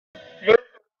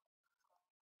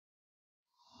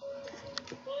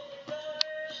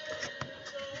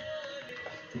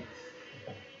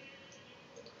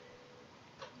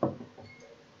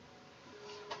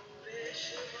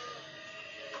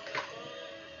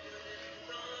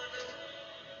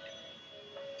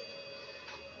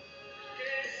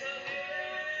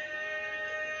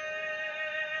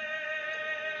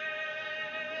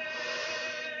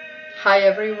Hi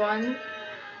everyone.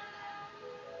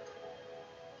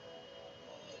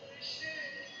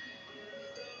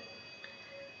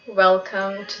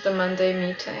 Welcome to the Monday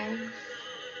meeting.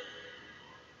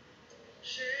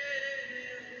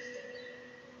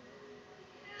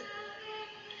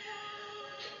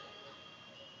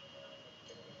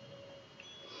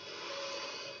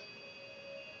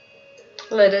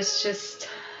 Let us just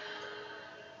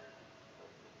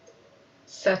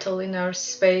settle in our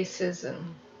spaces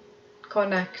and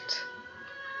connect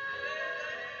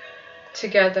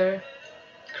together,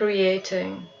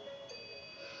 creating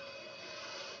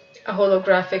a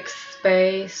holographic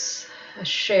space, a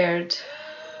shared,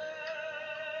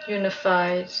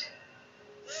 unified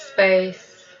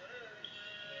space.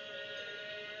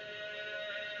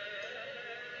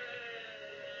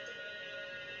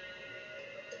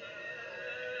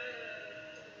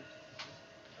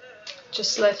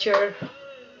 Just let your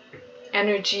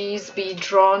energies be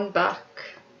drawn back.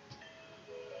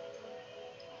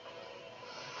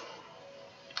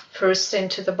 First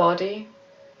into the body.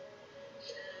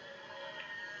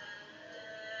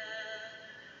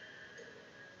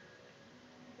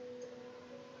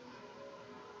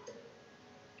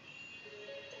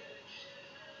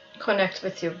 Connect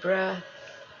with your breath.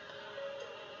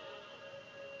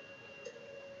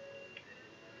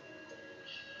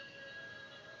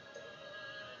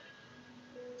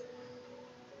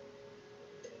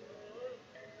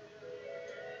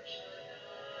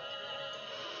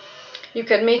 You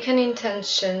can make an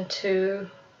intention to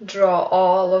draw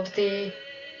all of the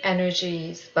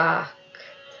energies back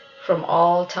from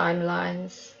all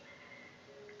timelines,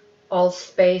 all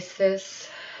spaces,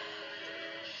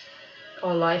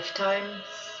 all lifetimes,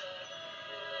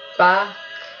 back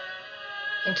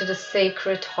into the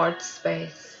sacred heart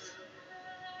space.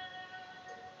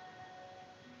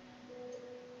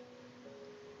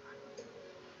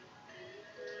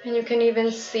 And you can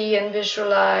even see and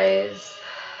visualize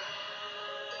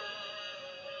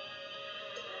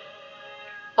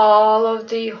all of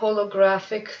the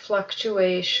holographic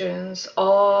fluctuations,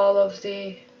 all of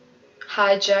the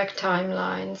hijacked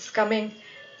timelines coming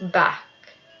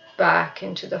back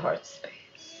into the heart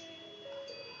space.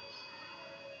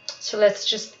 So let's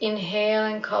just inhale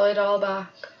and call it all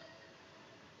back.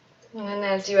 And then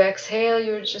as you exhale,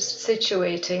 you're just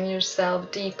situating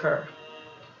yourself deeper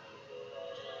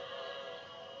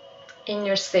in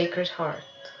your sacred heart.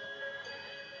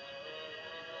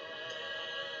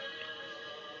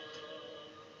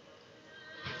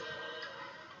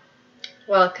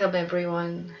 Welcome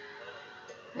everyone,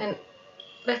 and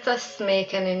let us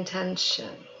make an intention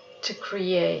to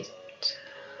create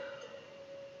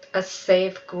a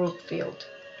safe group field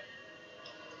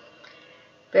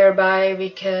whereby we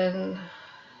can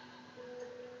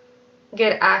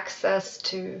get access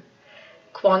to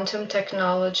quantum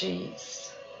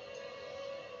technologies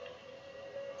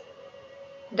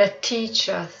that teach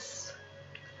us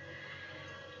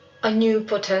a new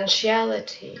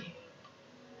potentiality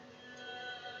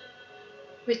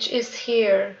which is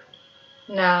here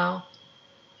now,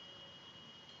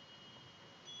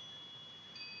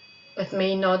 but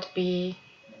may not be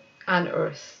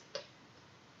unearthed.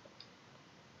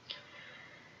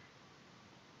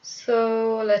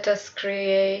 So let us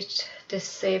create this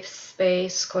safe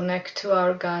space, connect to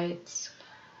our guides,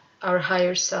 our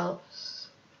higher selves,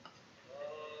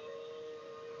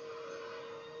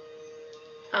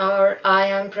 our I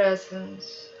am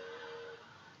presence,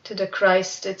 to the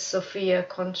Christed Sophia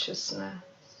consciousness,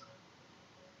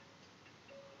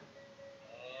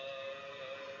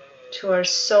 to our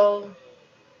soul,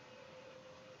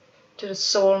 to the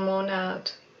soul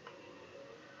monad,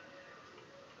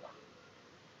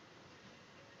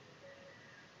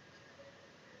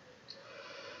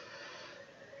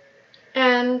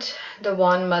 and the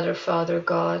one Mother, Father,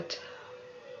 God.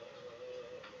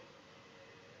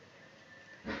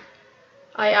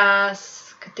 I ask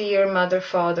dear Mother,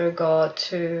 Father, God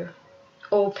to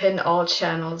open all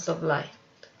channels of light.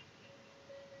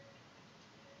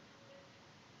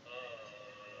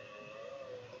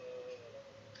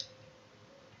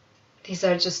 These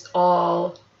are just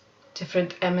all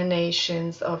different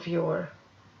emanations of your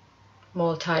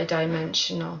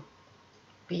multi-dimensional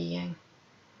being.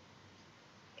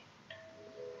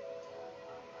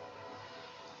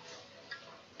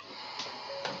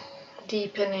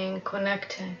 Deepening,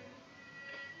 connecting.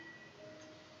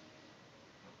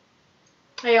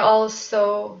 I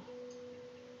also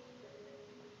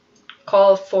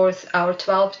call forth our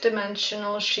 12th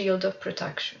dimensional shield of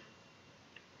protection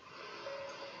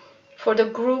for the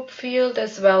group field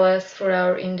as well as for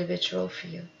our individual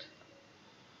field.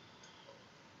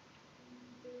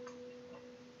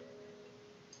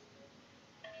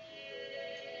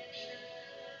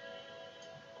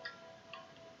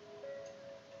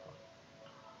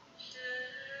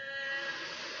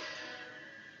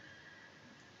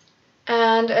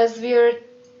 And as we are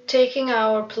taking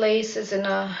our places in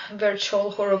a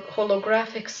virtual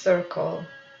holographic circle,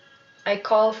 I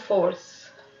call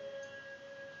forth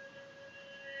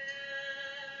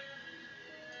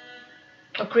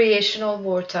a creational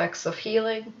vortex of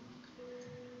healing,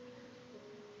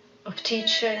 of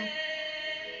teaching,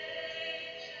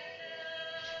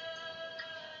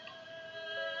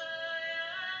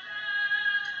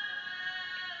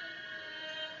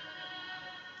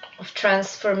 of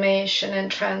transformation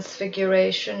and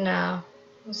transfiguration now.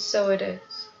 And so it is.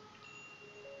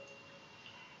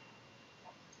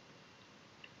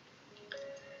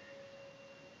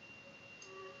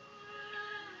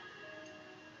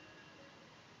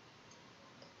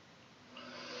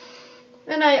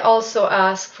 And I also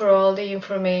ask for all the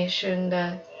information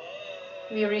that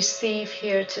we receive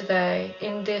here today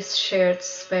in this shared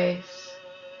space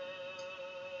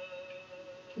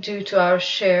due to our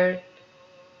shared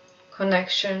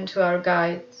connection to our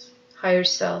guides, higher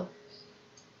self.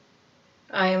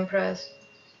 I am present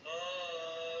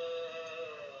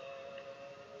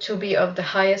to be of the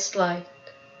highest light.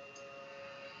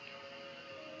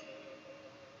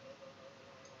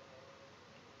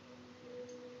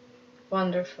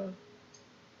 Wonderful.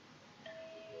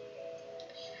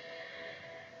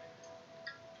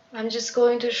 I'm just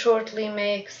going to shortly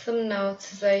make some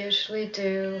notes as I usually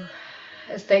do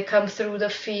as they come through the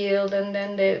field, and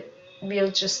then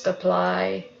we'll just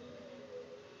apply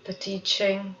the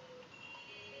teaching,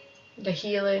 the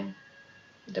healing,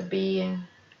 the being.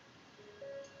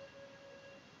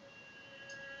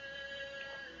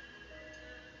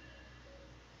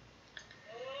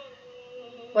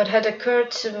 What had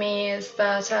occurred to me is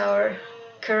that our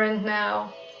current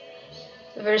now,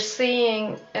 we're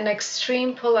seeing an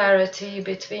extreme polarity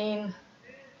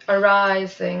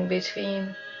arising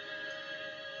between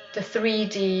the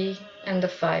 3D and the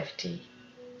 5D.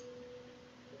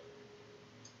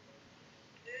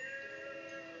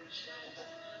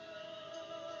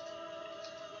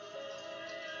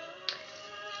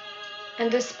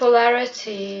 And this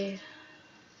polarity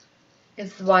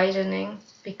is widening,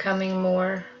 becoming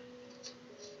more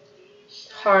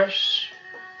harsh.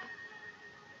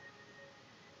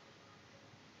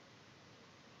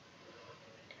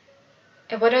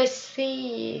 And what I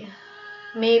see,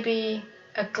 maybe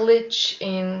a glitch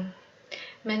in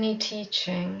many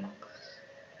teachings,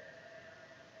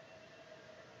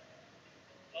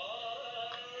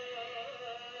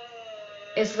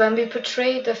 is when we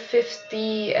portray the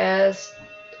 5D as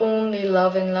only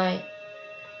love and light.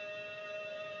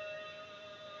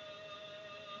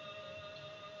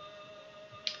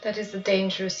 That is a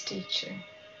dangerous teaching.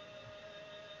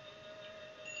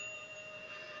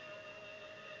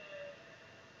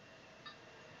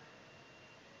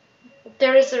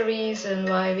 There is a reason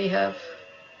why we have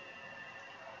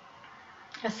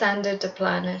ascended the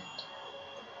planet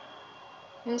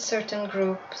in certain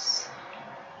groups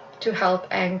to help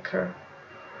anchor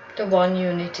the one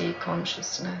unity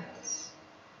consciousness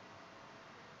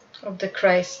of the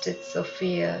Christed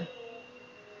Sophia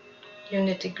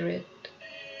unity grid.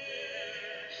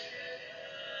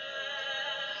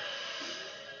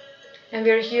 And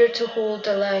we're here to hold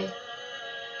the light.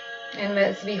 And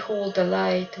as we hold the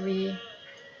light, we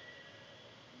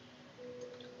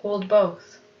hold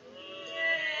both.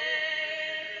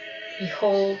 We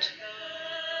hold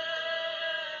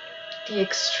the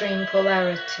extreme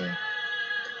polarity.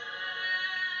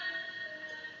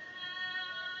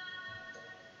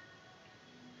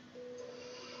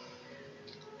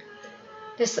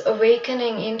 This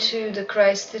awakening into the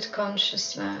Christed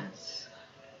consciousness,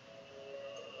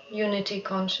 unity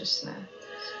consciousness,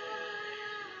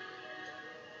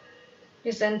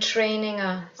 is entraining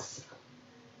us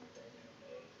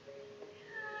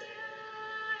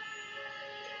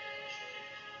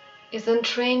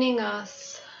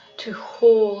to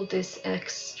hold this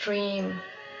extreme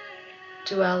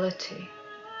duality.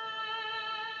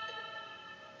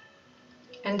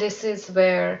 And this is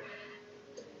where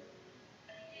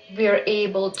we are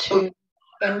able to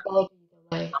embody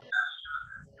the light.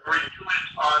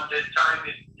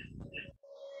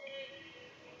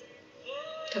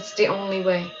 That's the only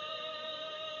way.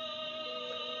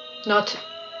 Not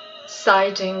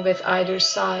siding with either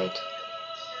side.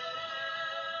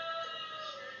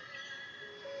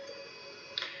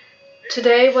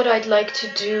 Today what I'd like to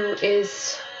do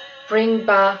is bring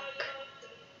back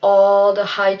all the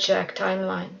hijacked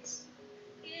timelines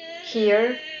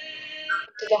here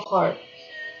to the heart.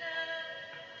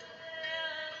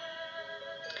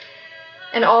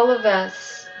 And all of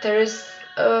us, there is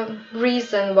a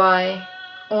reason why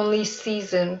only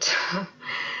seasoned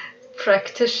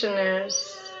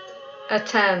practitioners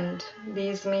attend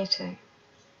these meetings.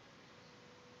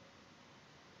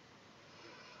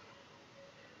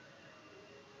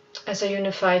 As a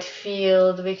unified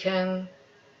field, we can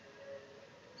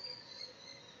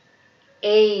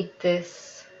aid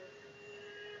this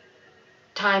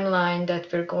timeline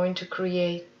that we're going to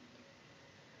create.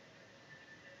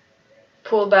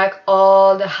 Pull back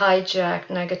all the hijacked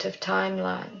negative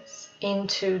timelines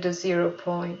into the 0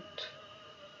 point.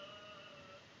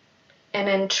 And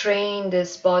then train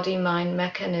this body-mind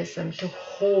mechanism to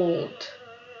hold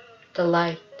the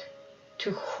light,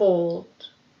 to hold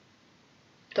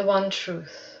the one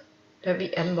truth that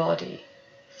we embody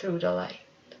through the light.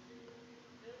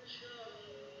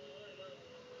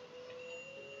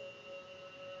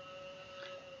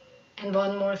 And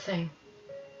one more thing.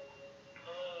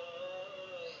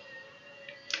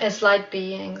 As light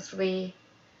beings, we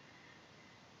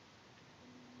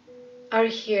are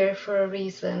here for a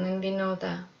reason, and we know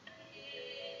that.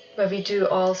 But we do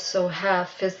also have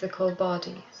physical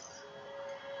bodies.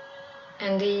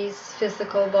 And these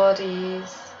physical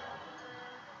bodies,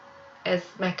 as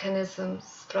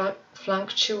mechanisms,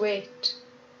 fluctuate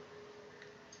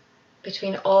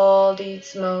between all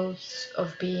these modes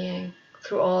of being,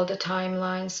 through all the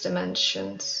timelines,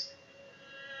 dimensions.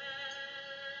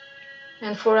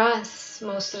 And for us,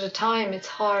 most of the time, it's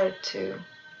hard to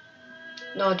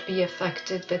not be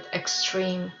affected with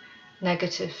extreme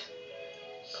negative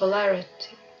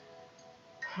polarity.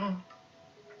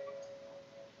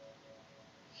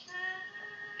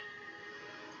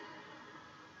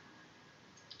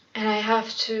 And I have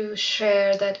to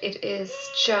share that it is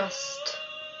just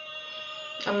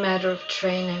a matter of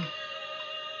training.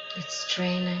 It's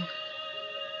training.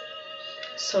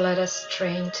 So let us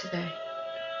train today.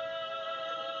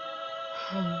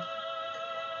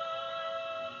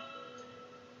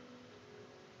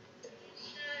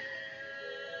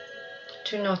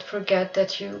 Do not forget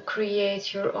that you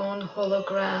create your own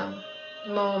hologram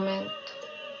moment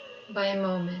by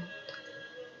moment.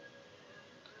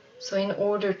 So in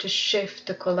order to shift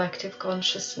the collective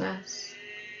consciousness,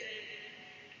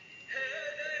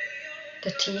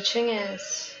 the teaching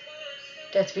is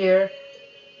that we're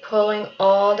pulling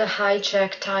all the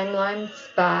hijacked timelines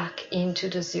back into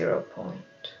the 0 point.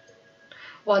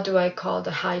 What do I call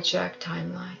the hijacked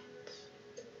timeline?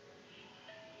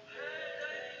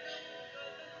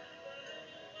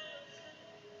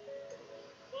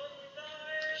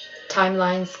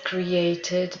 Timelines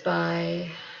created by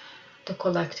the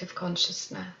collective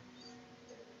consciousness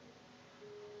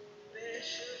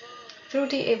through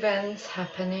the events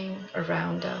happening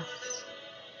around us.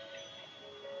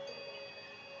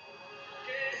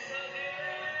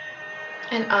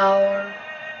 And our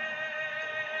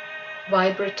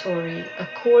vibratory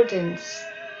accordance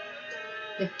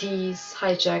with these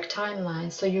hijacked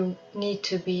timelines. So you need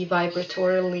to be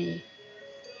vibratorily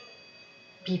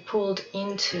be pulled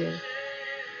into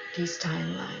these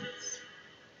timelines.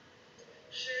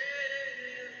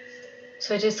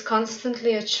 So it is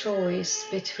constantly a choice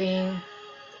between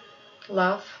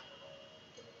love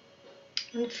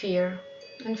and fear.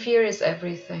 And fear is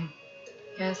everything.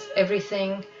 Yes,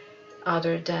 everything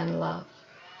other than love.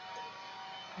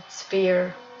 It's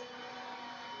fear,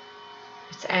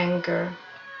 it's anger,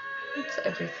 it's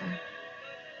everything.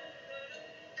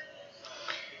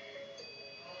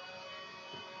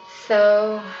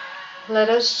 So let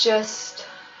us just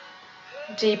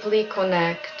deeply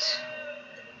connect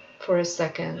for a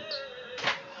second.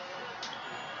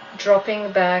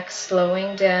 Dropping back,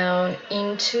 slowing down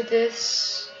into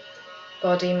this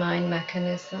body-mind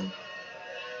mechanism.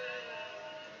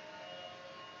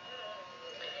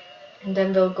 And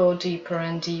then we'll go deeper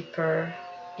and deeper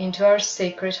into our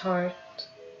sacred heart,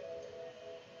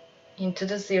 into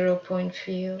the 0 point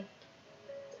field.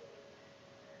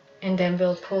 And then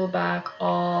we'll pull back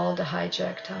all the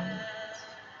hijacked timelines.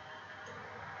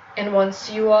 And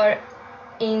once you are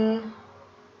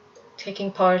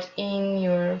taking part in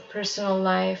your personal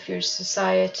life, your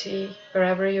society,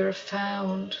 wherever you're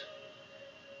found,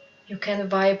 you can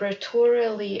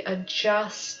vibratorily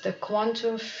adjust the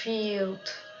quantum field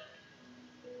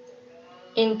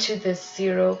into this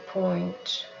 0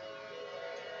 point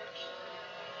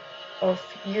of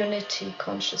unity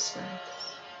consciousness.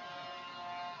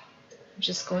 I'm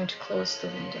just going to close the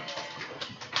window.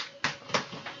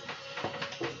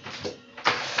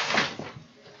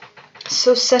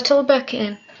 So settle back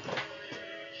in.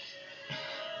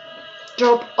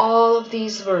 Drop all of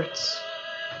these words.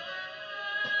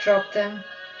 Drop them.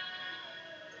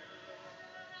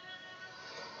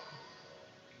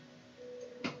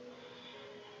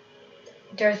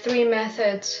 There are 3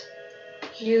 methods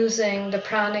using the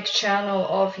pranic channel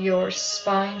of your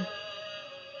spine.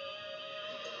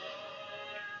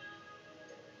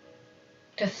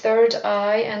 The third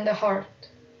eye and the heart.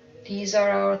 These are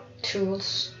our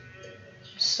tools.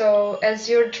 So as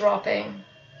you're dropping,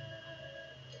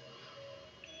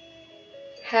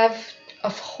 have a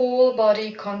whole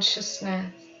body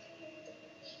consciousness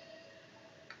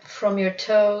from your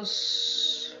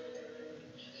toes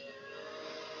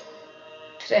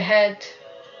to the head,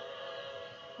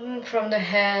 and from the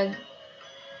head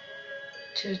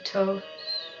to the toes.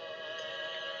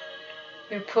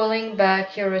 You're pulling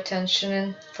back your attention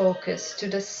and focus to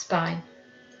the spine.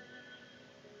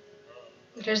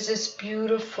 There's this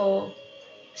beautiful,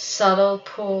 subtle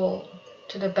pull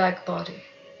to the back body.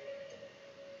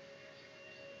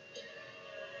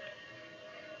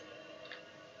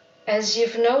 As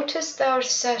you've noticed, our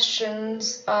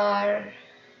sessions are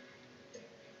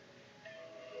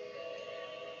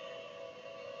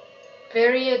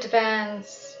very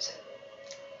advanced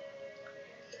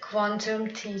quantum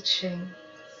teaching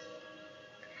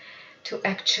to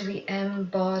actually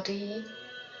embody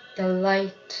the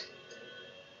light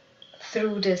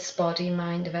through this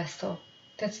body-mind vessel.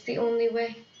 That's the only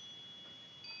way.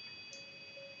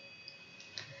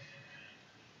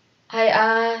 I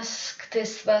ask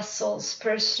this vessel's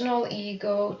personal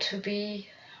ego to be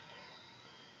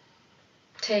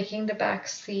taking the back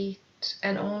seat,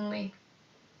 and only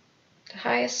the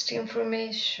highest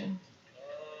information,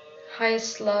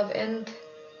 highest love and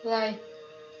light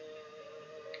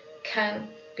can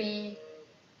be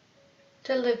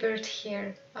delivered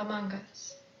here among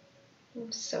us.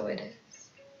 And so it is.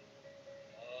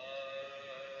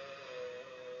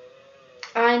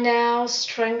 I now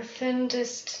strengthen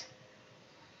this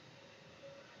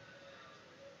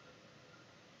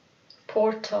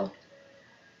portal,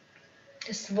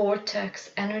 this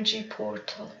vortex energy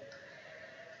portal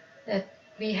that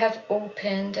we have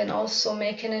opened, and also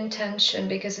make an intention,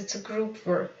 because it's a group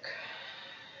work.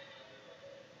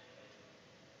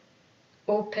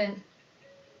 Open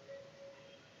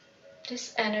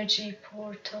this energy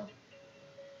portal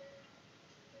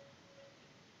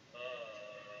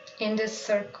in this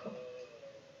circle.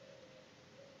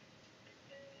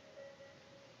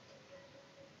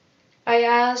 I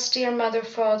ask dear Mother,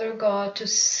 Father, God to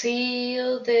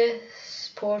seal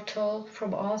this portal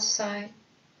from all sides.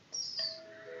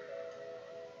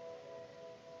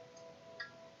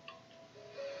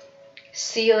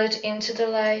 Seal it into the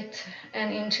light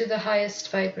and into the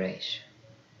highest vibration.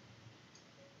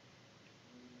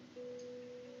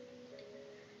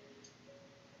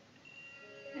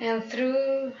 And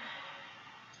through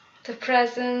the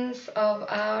presence of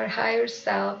our higher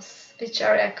selves, which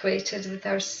are equated with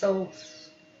our souls,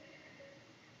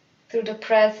 through the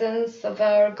presence of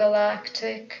our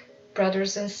galactic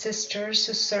brothers and sisters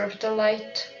who serve the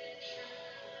light,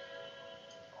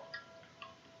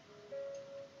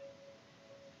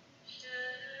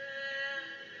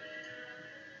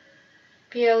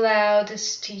 we allow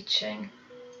this teaching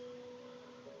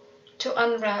to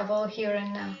unravel here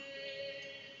and now.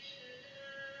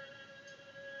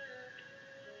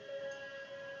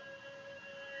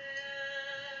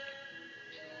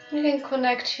 You can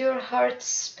connect your heart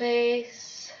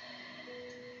space,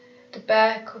 the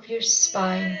back of your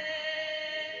spine.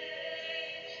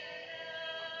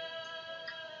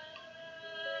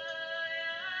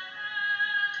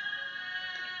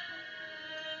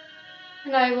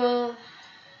 And I will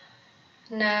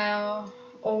now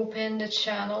open the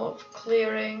channel of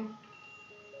clearing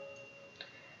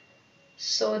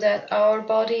so that our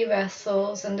body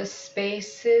vessels and the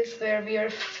spaces where we are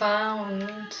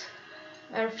found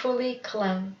are fully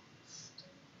cleansed,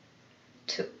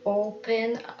 to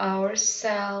open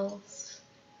ourselves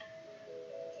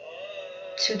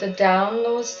to the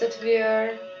downloads that we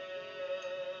are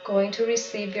going to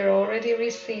receive. We're already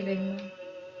receiving them.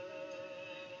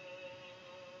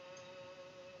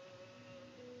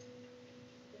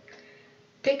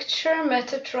 Picture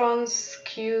Metatron's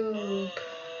cube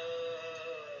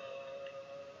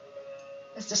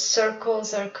as the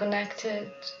circles are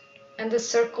connected, and the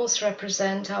circles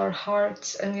represent our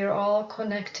hearts, and we're all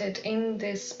connected in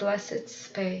this blessed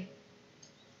space,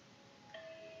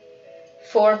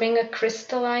 forming a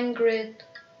crystalline grid,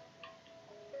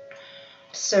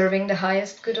 serving the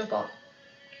highest good of all.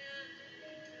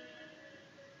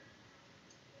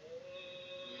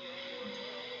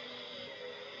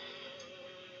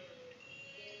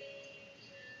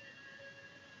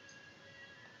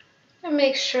 And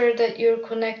make sure that you're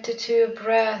connected to your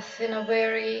breath in a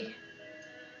very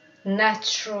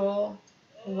natural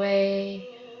way,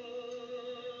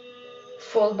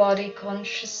 full body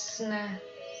consciousness.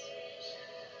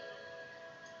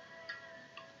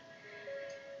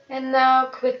 And now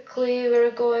quickly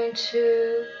we're going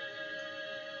to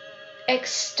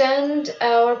extend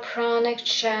our pranic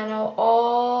channel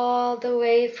all the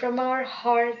way from our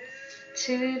hearts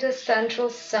to the central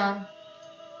sun.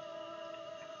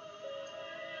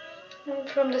 And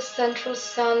from the central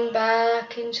sun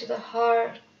back into the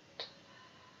heart.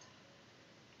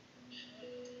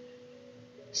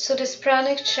 So this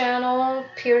pranic channel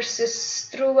pierces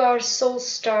through our soul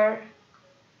star,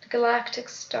 the galactic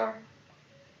star,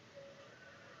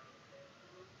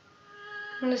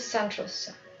 and the central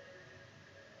sun.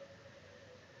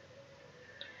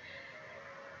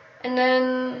 And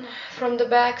then from the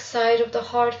back side of the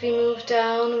heart we move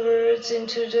downwards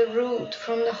into the root.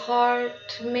 From the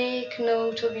heart, make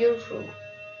note of your root.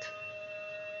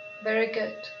 Very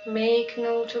good. Make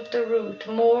note of the root.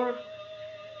 More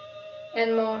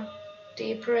and more.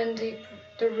 Deeper and deeper.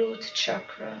 The root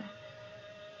chakra.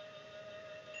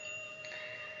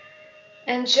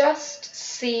 And just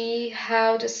see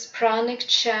how this pranic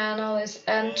channel is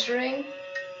entering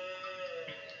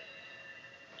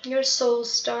your soul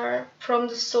star, from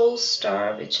the soul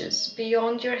star, which is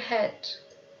beyond your head,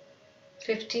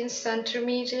 15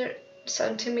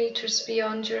 centimeters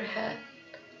beyond your head,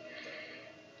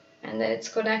 and then it's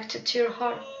connected to your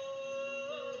heart.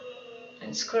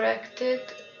 It's connected,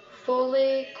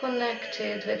 fully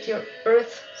connected with your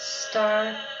earth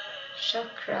star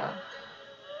chakra.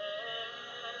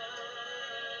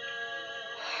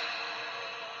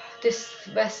 This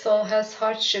vessel has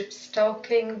hardship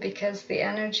stoking because the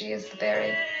energy is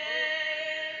very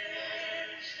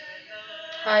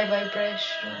high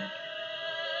vibrational.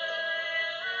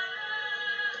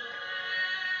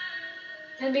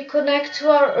 And we connect to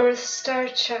our earth star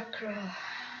chakra,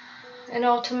 and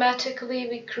automatically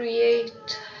we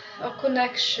create a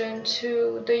connection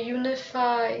to the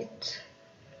unified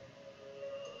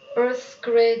earth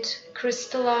grid,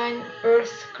 crystalline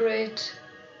earth grid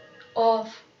of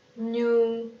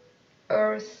new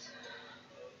earth.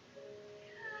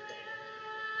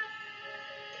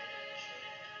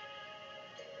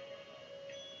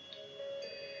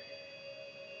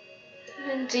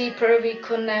 And deeper we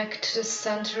connect to the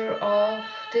center of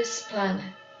this planet,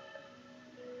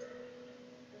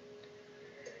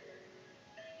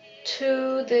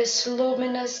 to this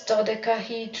luminous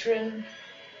dodecahedron,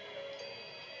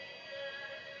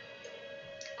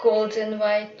 golden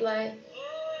white light.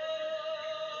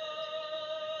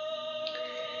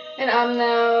 And I'm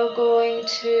now going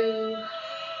to,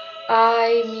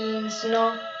 I means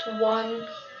not one,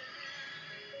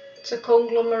 it's a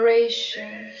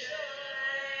conglomeration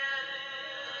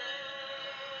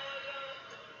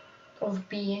of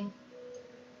being.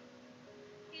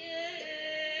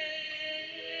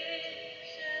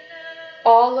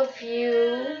 All of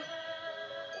you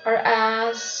are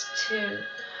asked to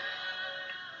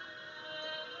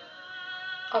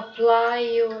apply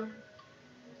your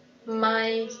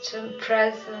might and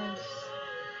presence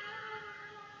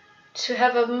to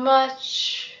have a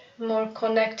much more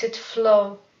connected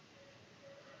flow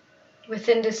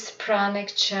within this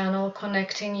pranic channel,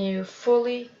 connecting you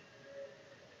fully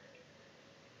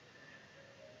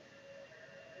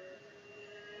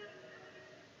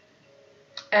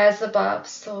as above,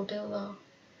 so below.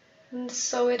 And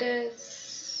so it is.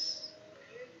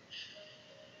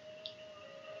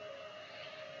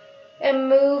 And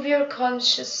move your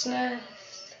consciousness,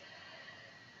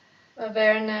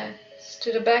 awareness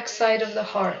to the back side of the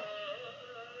heart.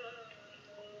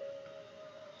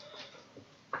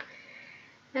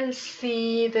 And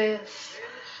see this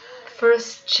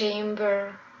first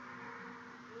chamber,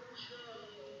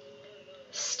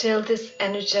 still this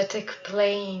energetic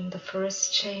plane, the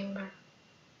first chamber.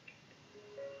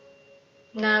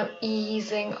 Now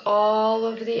easing all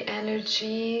of the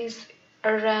energies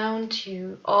around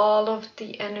you, all of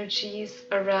the energies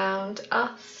around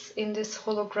us in this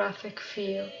holographic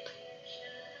field,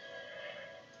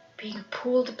 being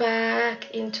pulled back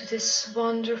into this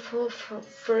wonderful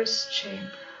first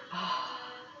chamber.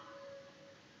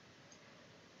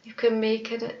 You can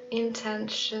make an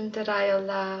intention that I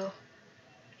allow,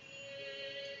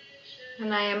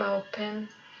 and I am open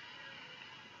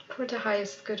for the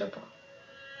highest good of all.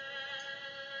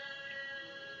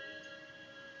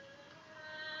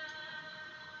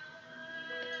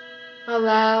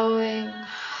 Allowing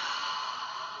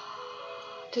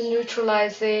the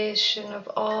neutralization of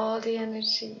all the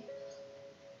energy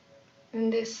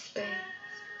in this space.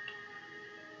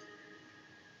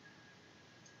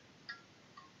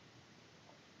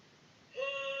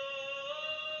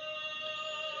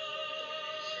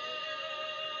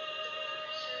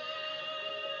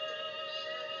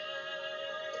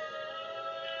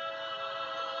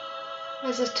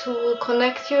 as a tool.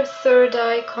 Connect your third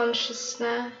eye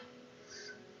consciousness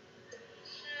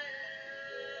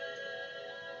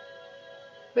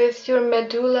with your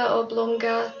medulla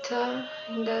oblongata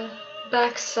in the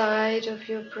backside of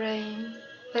your brain,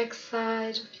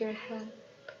 backside of your head.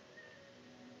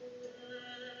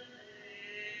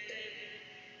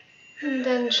 And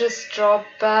then just drop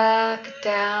back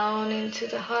down into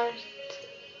the heart.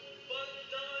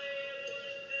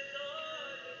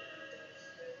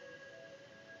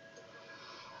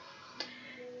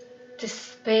 The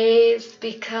space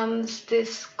becomes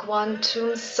this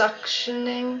quantum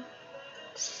suctioning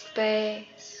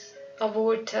space, a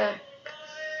vortex.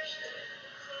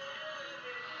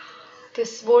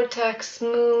 This vortex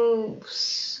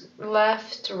moves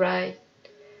left, right,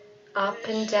 up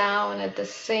and down at the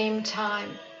same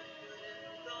time,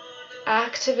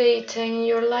 activating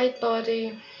your light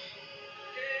body.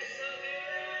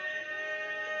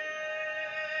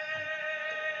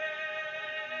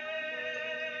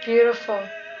 Beautiful.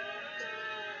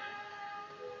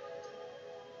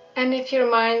 And if your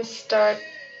mind starts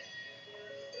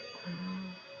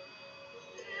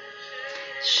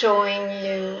showing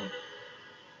you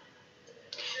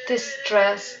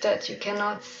distress that you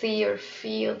cannot see or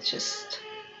feel, just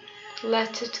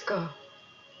let it go.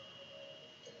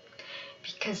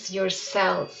 Because your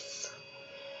cells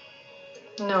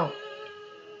know,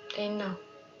 they know.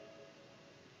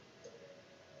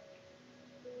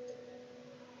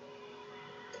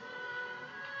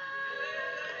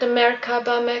 The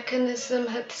Merkaba mechanism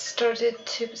had started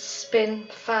to spin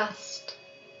fast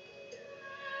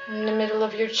in the middle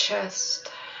of your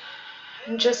chest.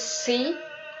 And just see,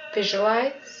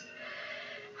 visualize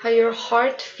how your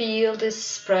heart field is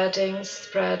spreading,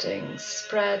 spreading,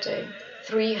 spreading.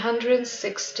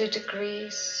 360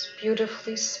 degrees,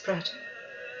 beautifully spread.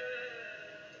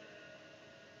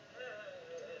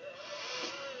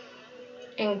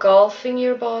 Engulfing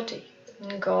your body,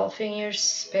 engulfing your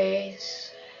space.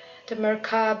 The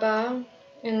Merkaba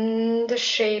in the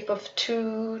shape of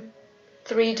two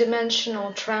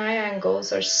three-dimensional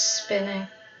triangles are spinning,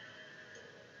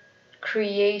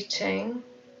 creating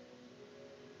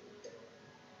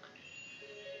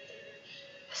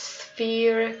a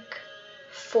spheric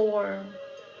form.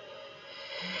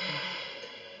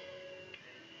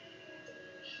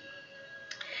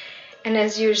 And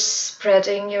as you're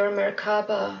spreading your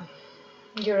Merkaba,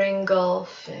 you're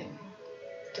engulfing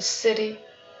the city,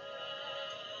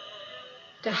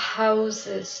 the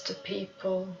houses, the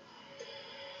people,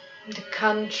 the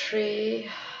country,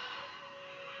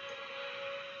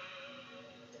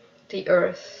 the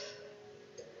earth.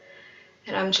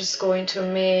 And I'm just going to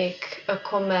make a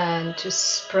command to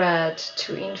spread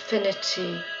to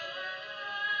infinity,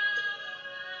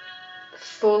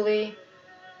 fully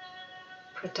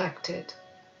protected.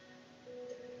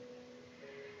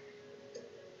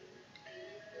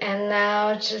 And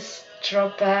now just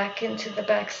drop back into the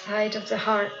backside of the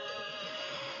heart.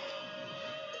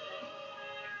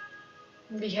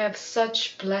 We have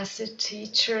such blessed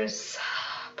teachers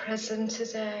present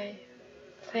today.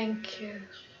 Thank you.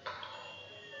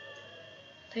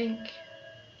 Thank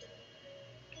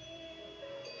you.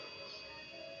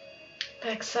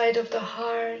 Backside of the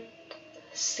heart.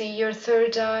 See your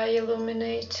third eye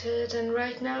illuminated, and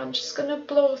right now I'm just gonna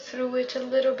blow through it a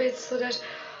little bit so that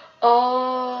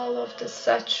all of the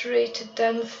saturated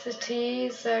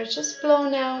densities are just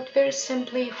blown out very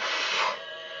simply.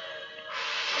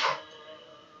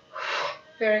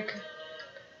 Very good.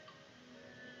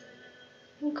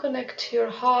 And connect to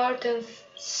your heart and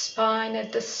spine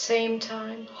at the same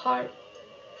time. Heart,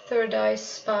 third eye,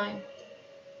 spine.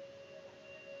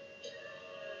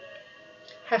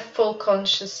 Have full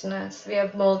consciousness. We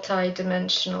have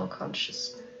multi-dimensional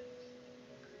consciousness.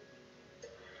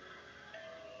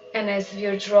 And as we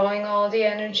are drawing all the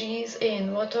energies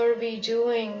in, what are we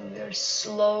doing? We're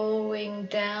slowing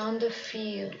down the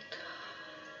field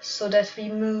so that we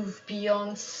move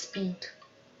beyond speed.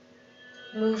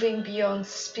 Moving beyond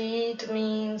speed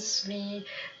means we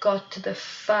got to the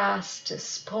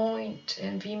fastest point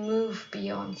and we move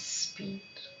beyond speed.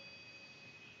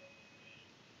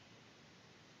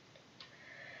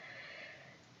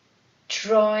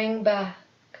 Drawing back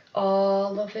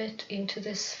all of it into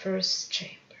this first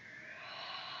chamber.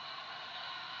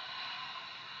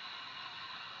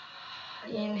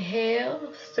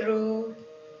 Inhale through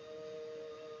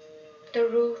the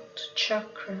root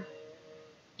chakra.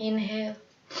 Inhale.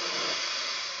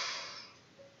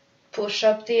 Push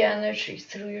up the energy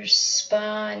through your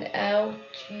spine, out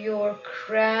your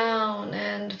crown,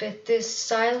 and with this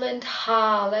silent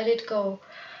ha, let it go.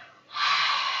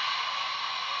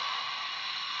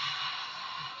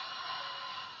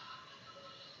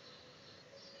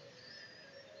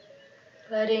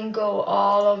 letting go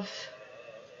all of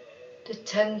the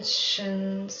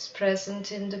tensions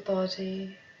present in the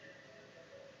body.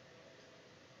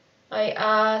 I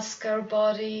ask our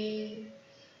body,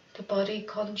 the body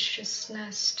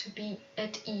consciousness, to be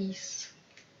at ease.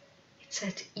 It's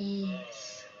at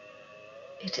ease.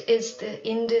 It is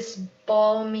in this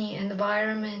balmy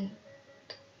environment.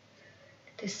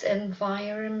 This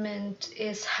environment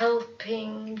is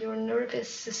helping your nervous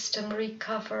system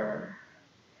recover,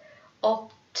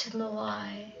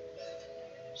 optimize,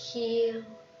 heal.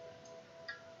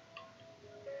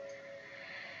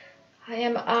 I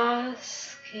am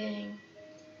asking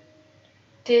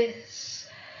this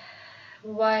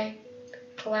white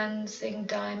cleansing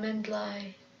diamond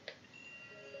light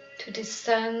to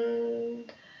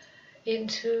descend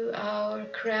into our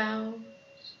crown,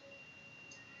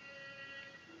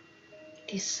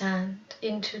 descend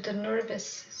into the nervous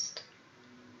system,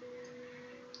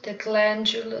 the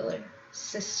glandular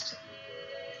system.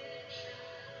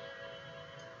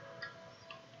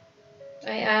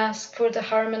 I ask for the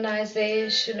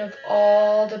harmonization of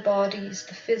all the bodies,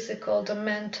 the physical, the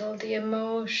mental, the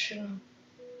emotional,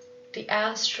 the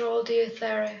astral, the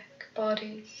etheric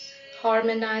bodies,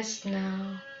 harmonized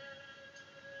now.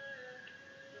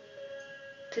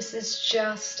 This is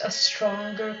just a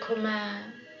stronger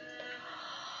command.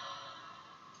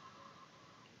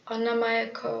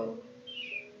 Annamaya Kosh,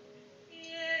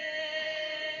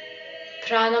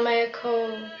 Pranamaya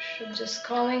Kosh. I'm just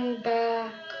calling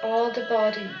back all the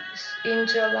bodies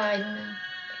into alignment.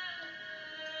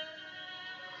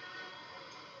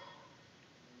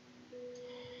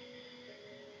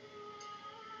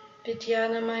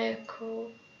 Vidyanamaya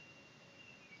Kosh.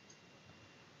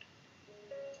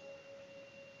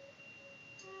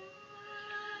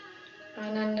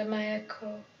 Anandamaya Kosh.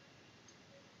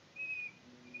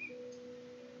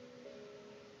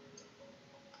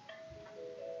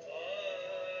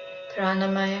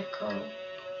 Pranamaya Kosh.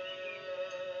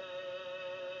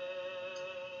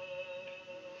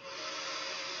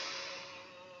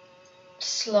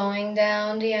 Slowing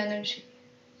down the energy.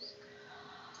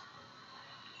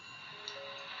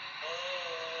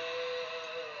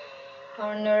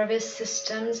 Our nervous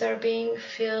systems are being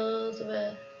filled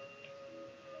with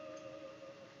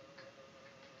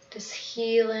this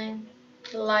healing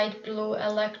light blue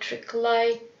electric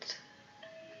light,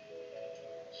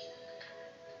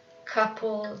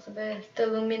 coupled with the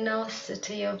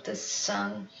luminosity of the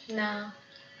sun now.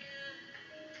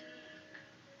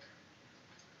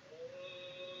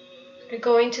 You're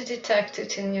going to detect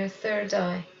it in your third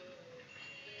eye.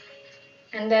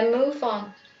 And then move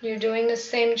on. You're doing the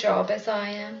same job as I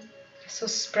am. So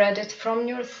spread it from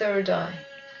your third eye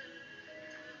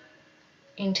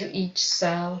into each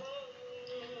cell.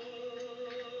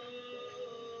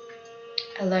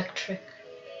 Electric.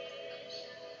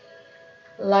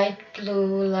 Light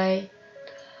blue light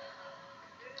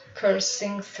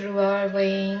coursing through our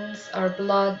veins, our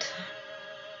blood.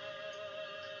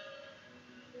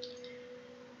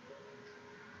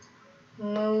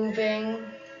 Moving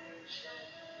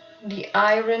the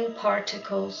iron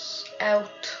particles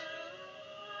out,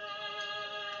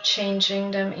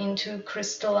 changing them into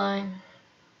crystalline,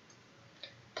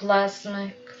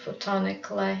 plasmic, photonic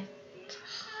light.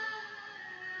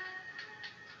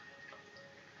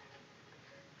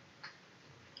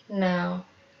 Now,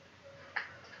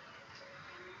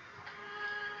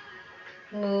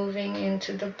 moving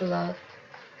into the blood.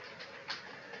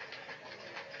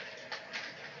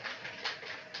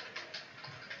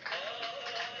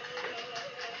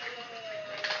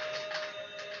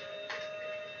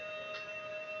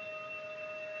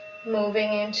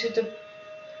 Moving into the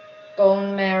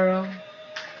bone marrow.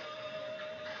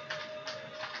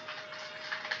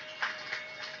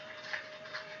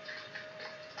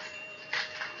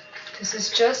 This is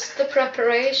just the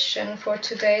preparation for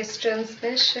today's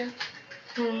transmission.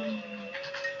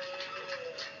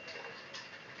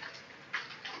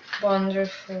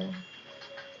 Wonderful.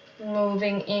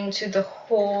 Moving into the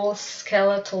whole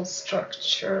skeletal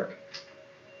structure.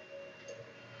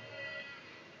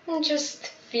 And just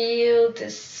feel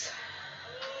this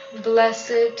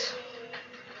blessed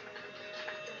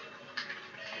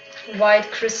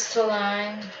white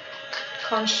crystalline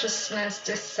consciousness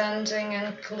descending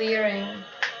and clearing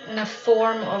in a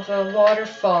form of a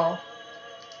waterfall.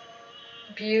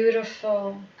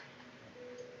 Beautiful.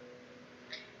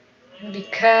 And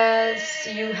because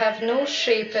you have no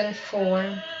shape and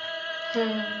form,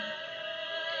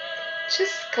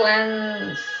 just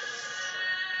cleanse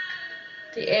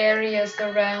the areas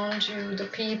around you, the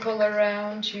people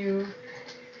around you,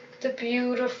 the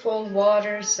beautiful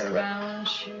waters around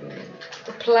you,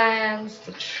 the plants,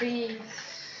 the trees.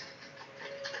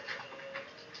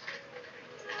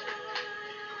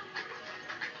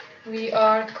 We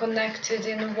are connected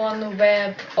in one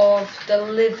web of the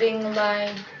living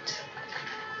light.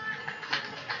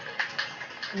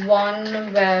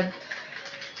 One web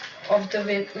of the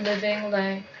living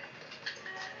light.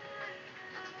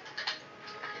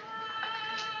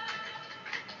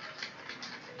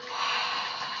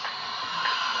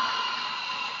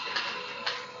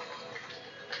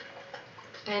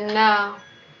 And now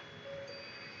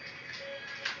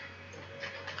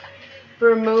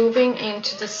we're moving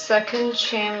into the second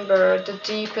chamber, the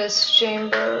deepest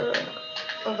chamber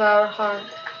of our heart.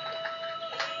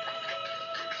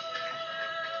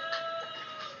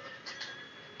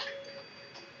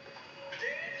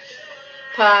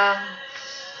 Past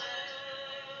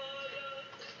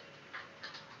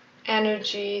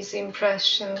energies,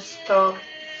 impressions, thoughts,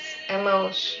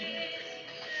 emotions,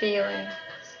 feelings.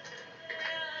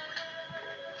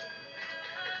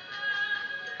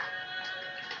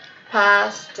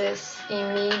 Past this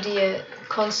immediate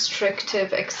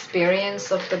constrictive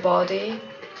experience of the body.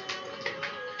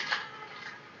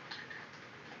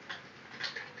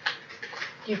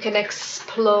 You can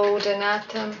explode an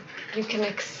atom. You can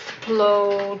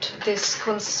explode this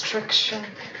constriction.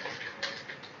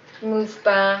 Move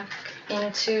back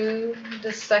into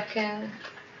the second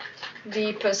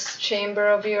deepest chamber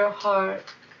of your heart,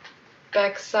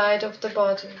 backside of the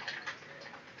body,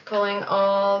 pulling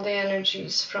all the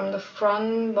energies from the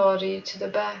front body to the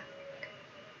back.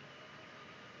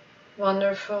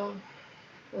 Wonderful.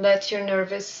 Let your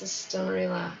nervous system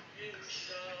relax.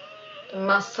 The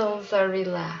muscles are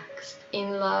relaxed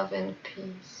in love and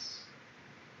peace.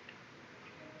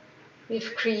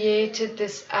 We've created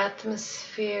this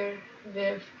atmosphere.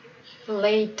 We've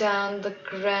laid down the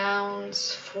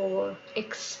grounds for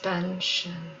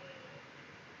expansion.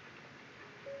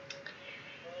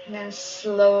 And then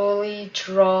slowly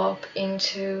drop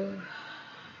into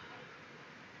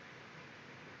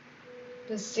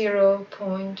the 0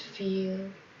 point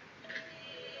field.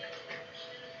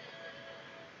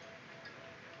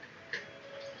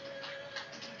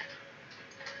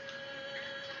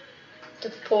 The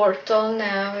portal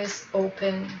now is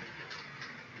open.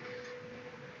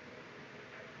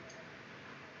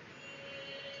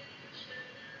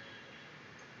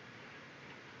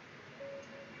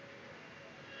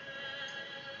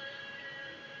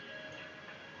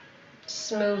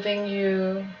 It's moving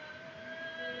you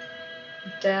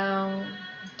down,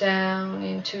 down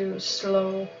into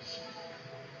slow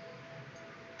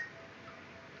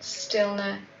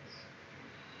stillness.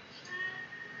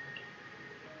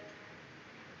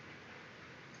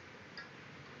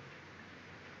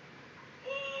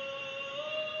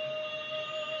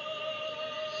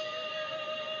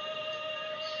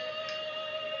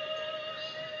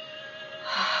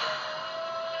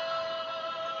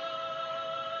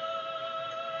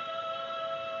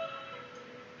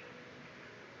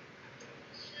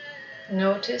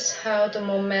 Notice how the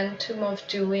momentum of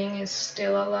doing is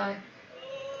still alive.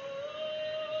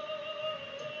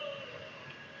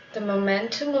 The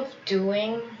momentum of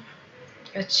doing,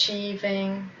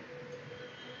 achieving,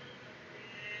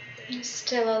 is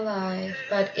still alive,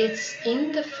 but it's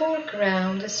in the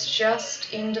foreground, it's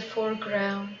just in the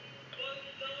foreground.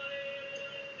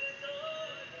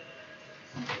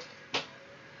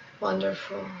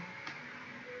 Wonderful.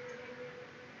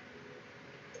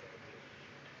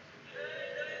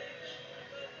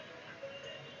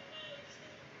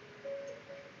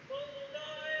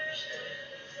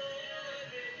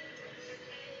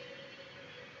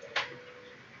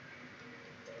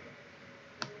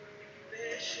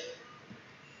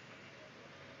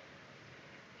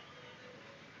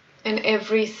 And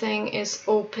everything is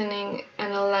opening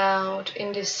and allowed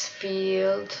in this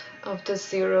field of the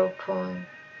 0 point.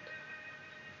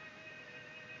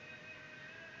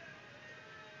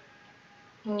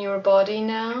 In your body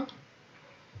now,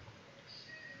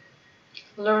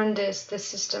 learn this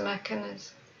is the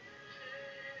mechanism.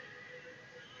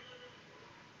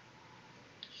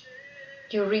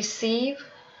 You receive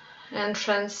and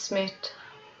transmit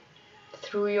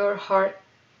through your heart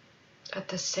at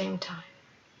the same time.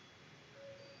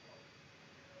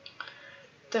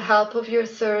 With the help of your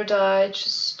third eye,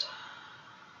 just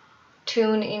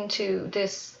tune into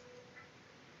this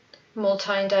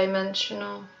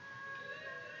multi-dimensional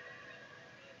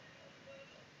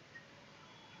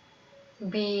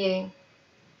being.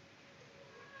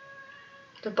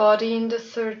 The body in the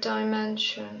third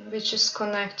dimension, which is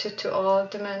connected to all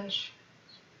dimensions,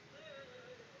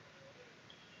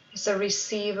 is a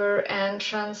receiver and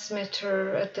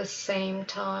transmitter at the same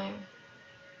time,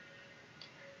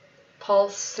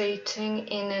 pulsating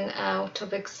in and out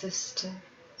of existence.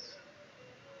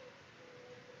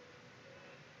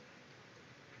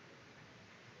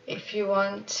 If you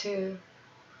want to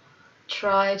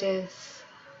try this,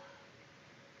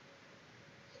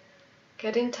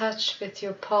 get in touch with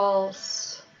your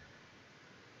pulse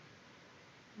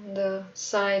on the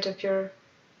side of your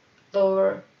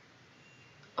lower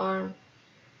arm.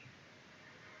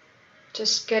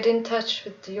 Just get in touch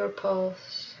with your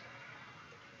pulse.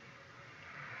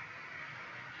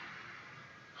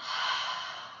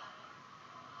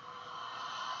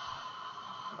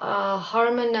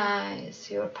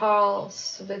 Harmonize your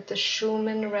pulse with the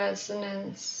Schumann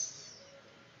resonance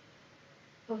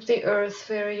of the earth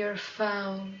where you're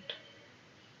found.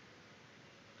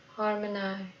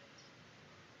 Harmonize,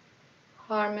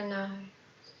 harmonize,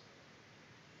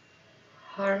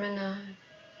 harmonize.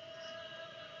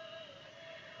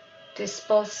 This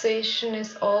pulsation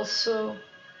is also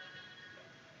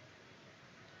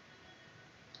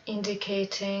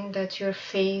indicating that you're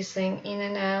phasing in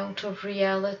and out of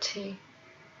reality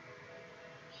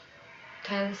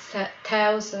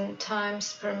 10,000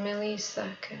 times per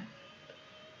millisecond.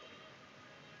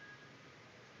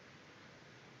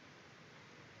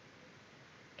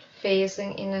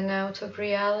 Phasing in and out of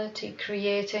reality,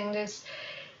 creating this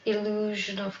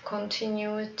illusion of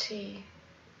continuity.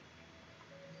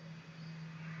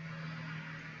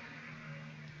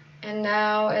 And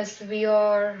now, as we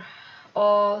are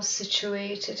all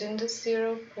situated in the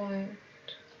 0 point,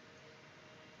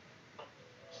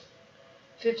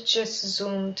 we've just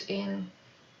zoomed in.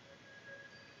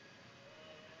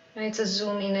 And it's a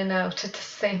zoom in and out at the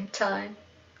same time.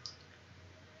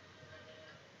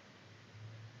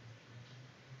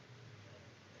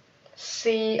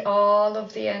 See all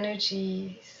of the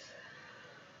energies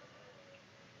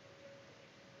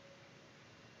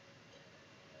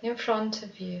in front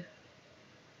of you.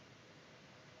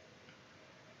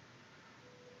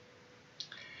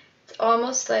 It's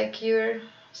almost like you're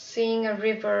seeing a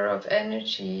river of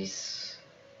energies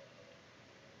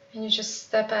and you just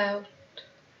step out,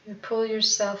 you pull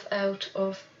yourself out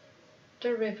of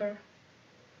the river.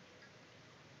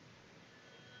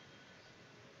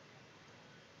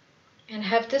 And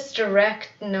have this direct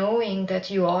knowing that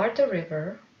you are the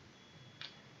river,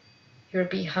 you're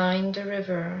behind the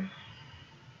river,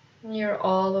 and you're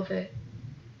all of it.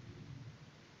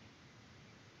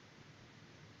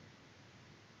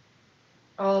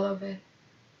 All of it.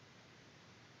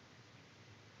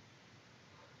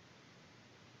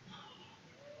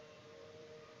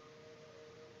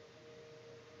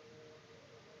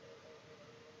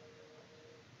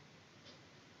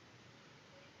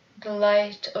 The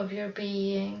light of your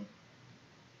being,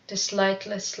 this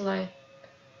lightless light,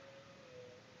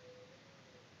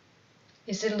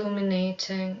 is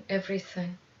illuminating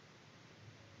everything.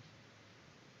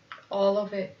 All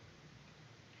of it.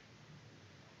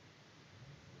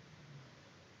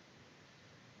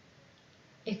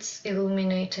 It's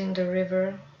illuminating the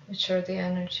river, which are the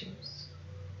energies.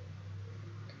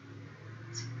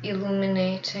 It's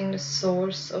illuminating the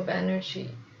source of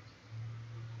energy.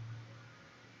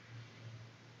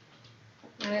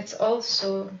 And it's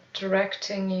also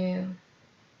directing you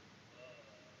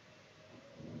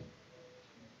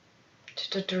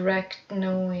to the direct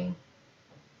knowing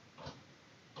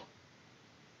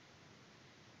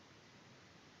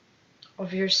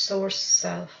of your source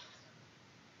self.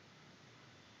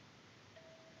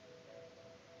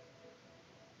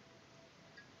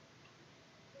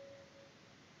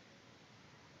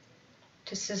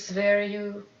 This is where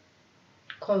you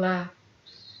collapse.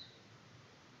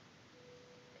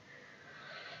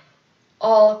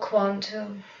 All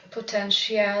quantum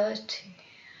potentiality,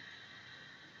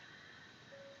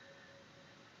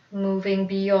 moving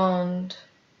beyond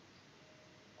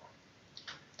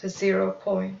the 0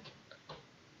 point.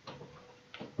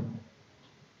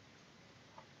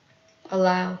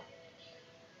 Allow.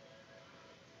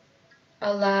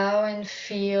 Allow and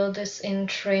feel this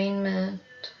entrainment.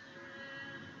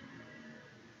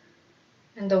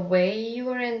 And the way you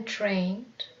are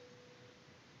entrained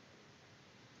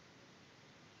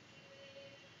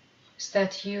is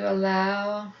that you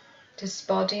allow this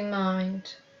body,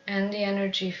 mind, and the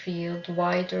energy field,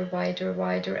 wider, wider,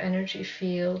 wider energy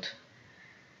field,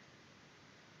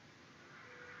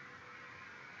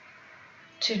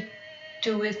 to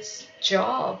do its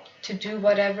job, to do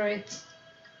whatever it's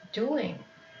doing.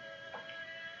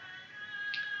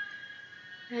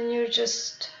 And you're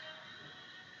just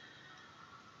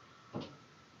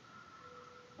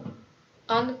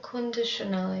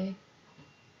unconditionally,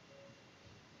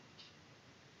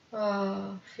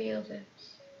 feel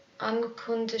this,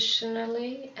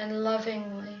 unconditionally and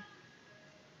lovingly,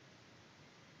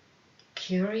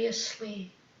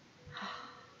 curiously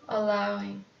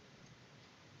allowing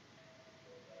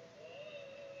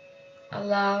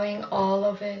allowing all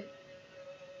of it.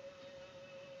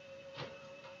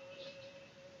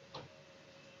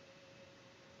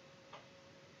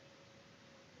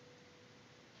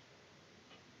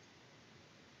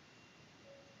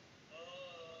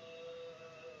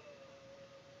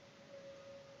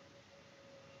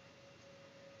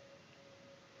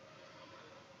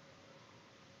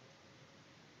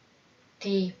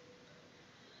 Deep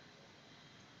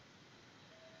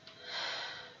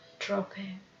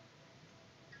dropping.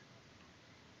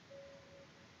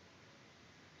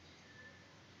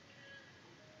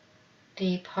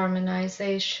 Deep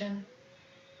harmonization.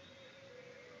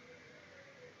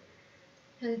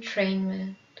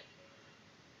 Entrainment.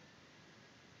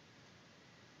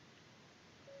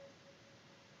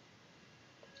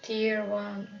 Dear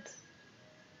ones,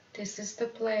 this is the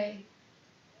play.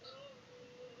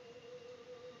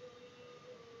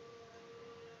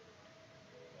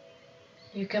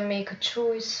 You can make a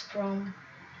choice from.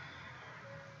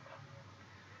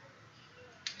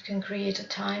 You can create a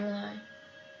timeline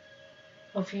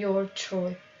of your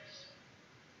choice.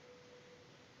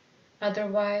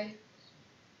 Otherwise,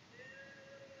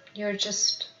 you're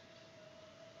just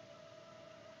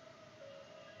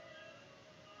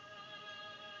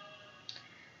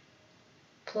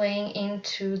playing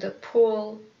into the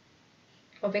pool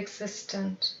of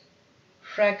existent,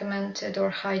 fragmented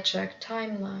or hijacked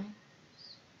timeline.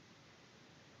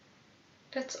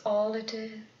 That's all it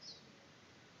is.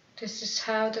 This is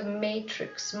how the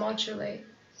matrix modulates.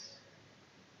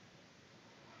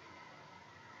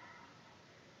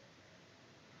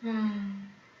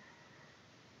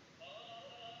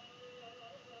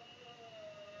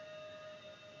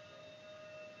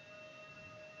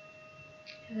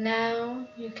 Now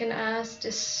you can ask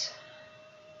this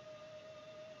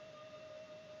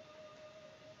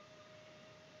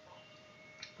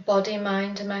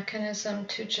body-mind mechanism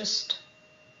to just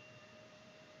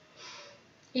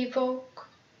evoke,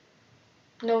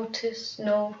 notice,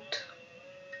 note,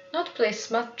 not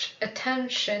place much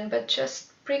attention, but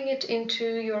just bring it into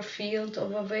your field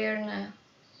of awareness.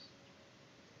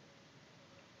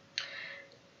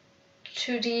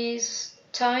 To these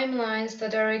timelines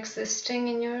that are existing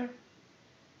in your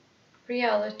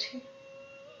reality,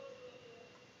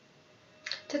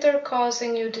 that are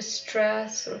causing you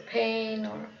distress or pain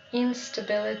or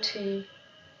instability,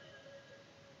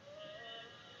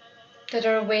 that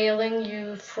are veiling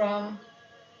you from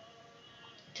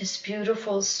this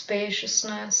beautiful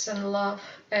spaciousness and love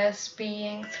as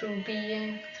being through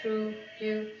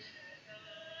you.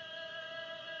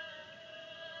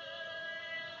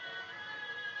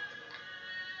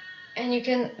 And you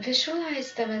can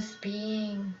visualize them as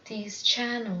being these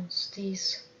channels,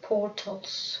 these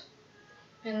portals.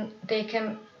 And they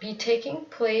can be taking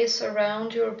place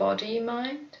around your body,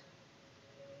 mind,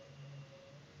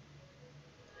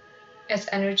 as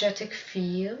energetic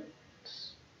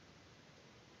fields.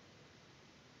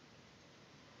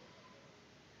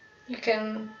 You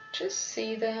can just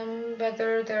see them,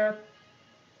 whether they're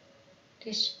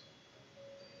these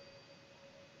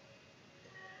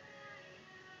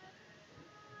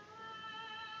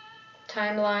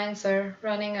timelines are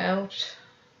running out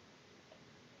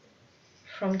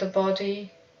from the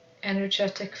body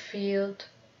energetic field,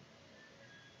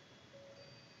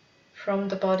 from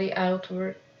the body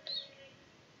outward.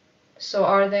 So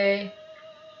are they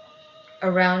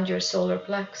around your solar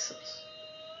plexus,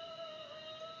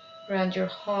 around your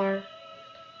heart,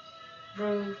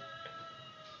 root,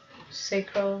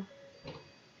 sacral,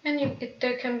 and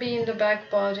they can be in the back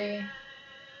body.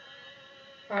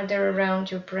 Are they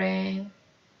around your brain,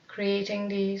 creating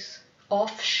these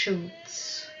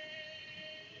offshoots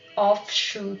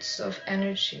of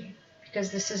energy,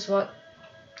 because this is what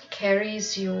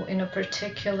carries you in a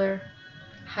particular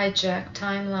hijacked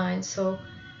timeline. So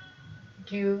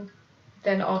you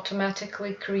then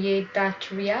automatically create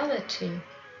that reality.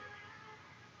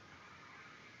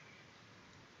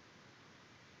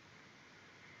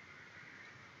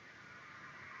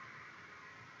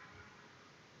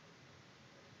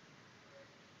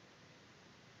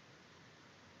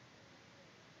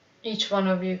 Each one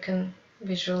of you can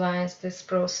visualize this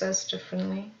process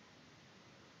differently.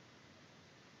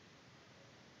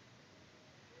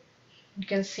 You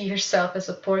can see yourself as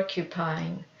a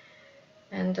porcupine,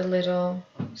 and the little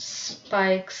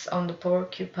spikes on the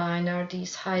porcupine are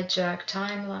these hijacked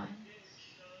timelines.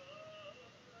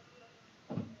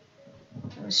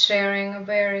 I'm sharing a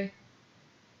very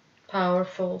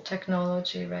powerful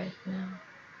technology right now.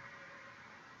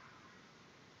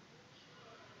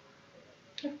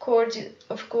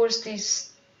 Of course,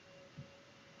 these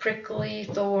prickly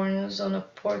thorns on a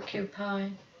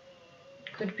porcupine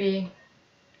could be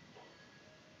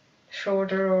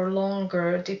shorter or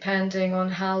longer, depending on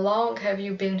how long have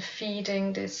you been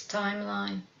feeding this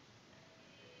timeline.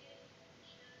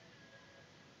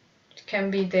 It can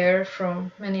be there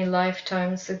from many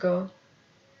lifetimes ago,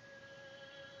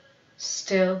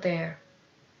 still there.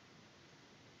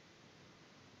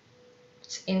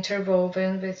 It's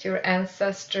interwoven with your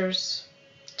ancestors'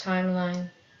 timeline.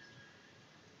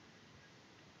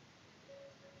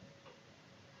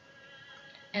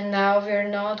 And now we're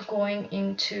not going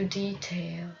into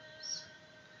details.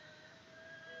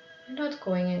 We're not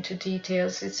going into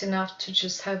details. It's enough to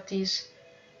just have these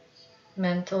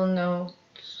mental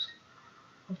notes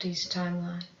of these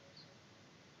timelines.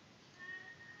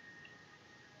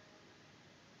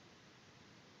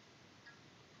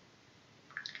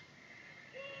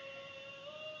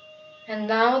 And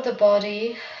now the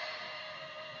body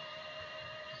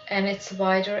and its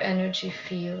wider energy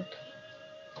field,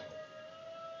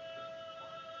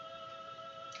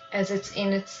 as it's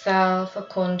in itself a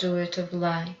conduit of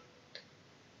light,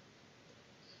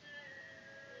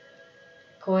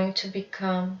 going to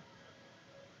become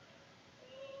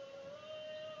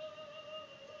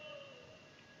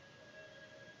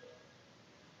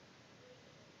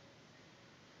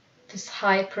this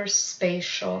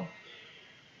hyperspatial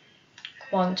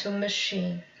quantum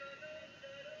machine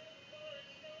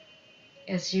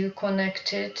as you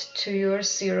connect it to your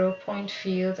 0 point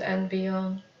field and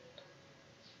beyond.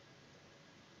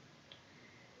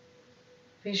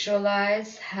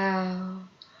 Visualize how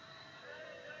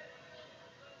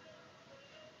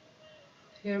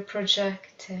you're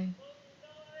projecting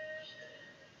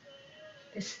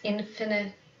this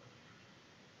infinite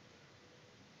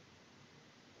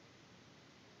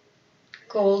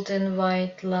golden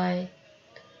white light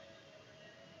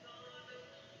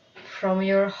from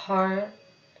your heart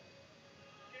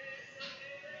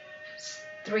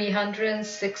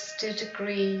 360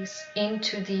 degrees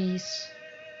into these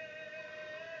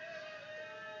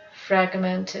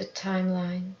fragmented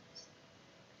timelines.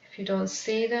 If you don't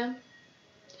see them,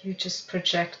 you just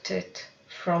project it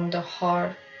from the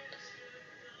heart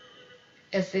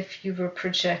as if you were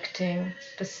projecting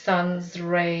the sun's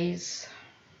rays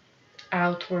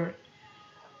outward,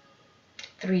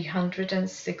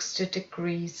 360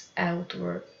 degrees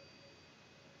outward.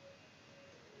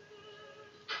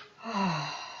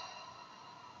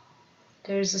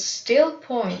 There's a still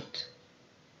point.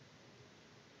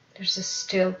 There's a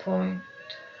still point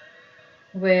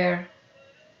where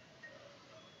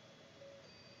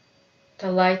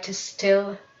the light is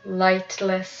still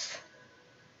lightless,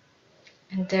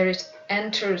 and there it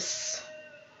enters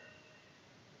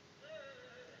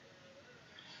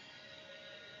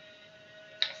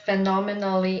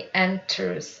phenomenally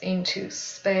enters into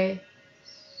space.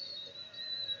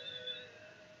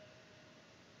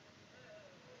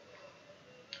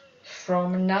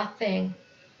 From nothing,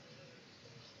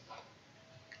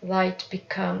 light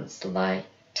becomes light.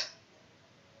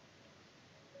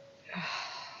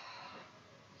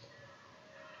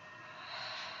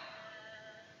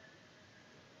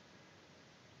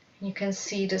 You can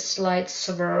see this light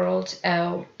swirling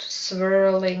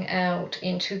out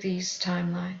into these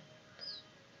timelines,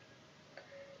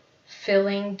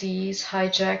 filling these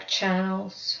hijacked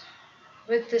channels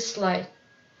with this light.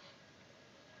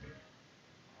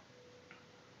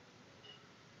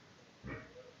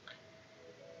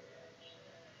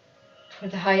 For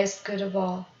the highest good of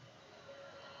all.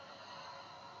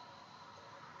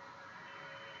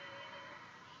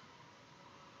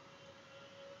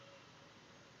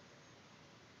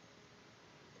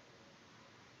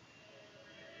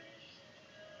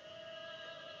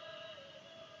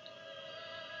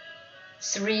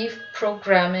 It's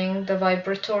reprogramming the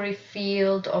vibratory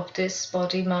field of this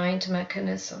body-mind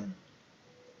mechanism.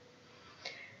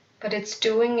 But it's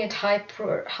doing it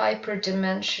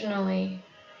hyperdimensionally.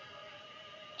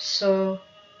 So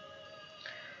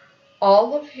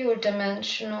all of your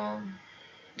dimensional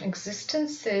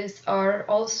existences are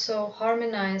also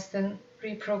harmonized and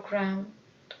reprogrammed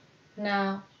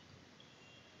now.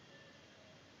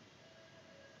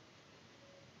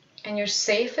 And your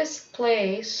safest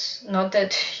place, not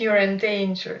that you're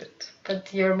endangered,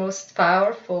 but your most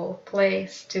powerful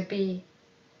place to be,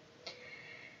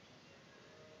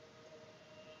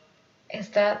 is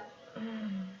that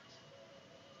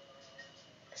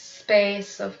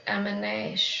space of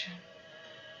emanation,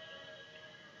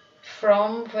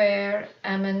 from where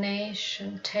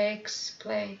emanation takes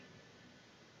place,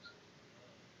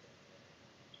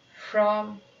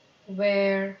 from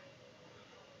where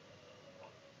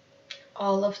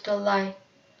all of the light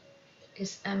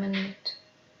is emanate.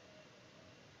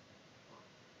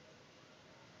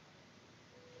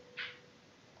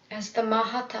 as the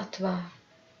Mahatattva,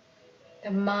 the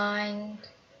mind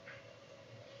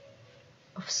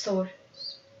of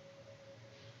Source.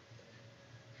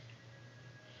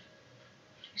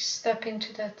 You step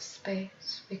into that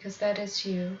space because that is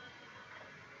you.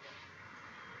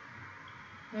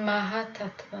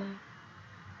 Mahatattva.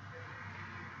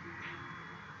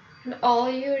 And all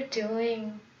you're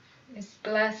doing is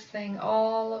blessing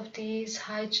all of these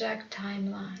hijacked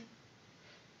timelines.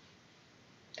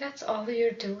 That's all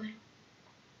you're doing.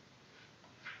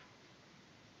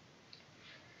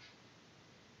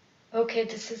 Okay,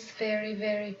 this is very,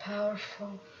 very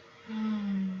powerful.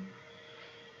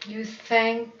 You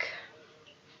thank,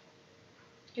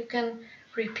 you can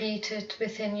repeat it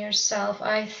within yourself.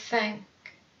 I thank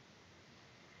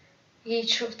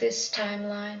each of this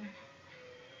timeline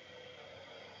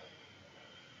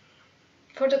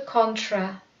for the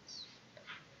contrast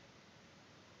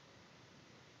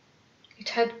it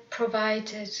had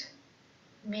provided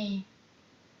me,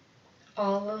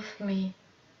 all of me.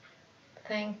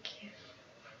 Thank you,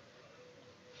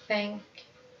 thank you,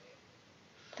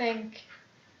 thank you.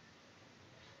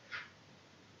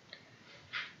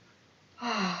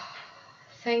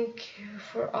 Thank you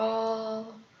for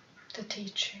all the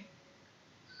teaching.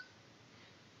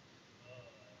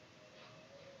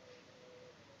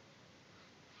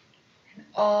 And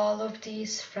all of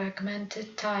these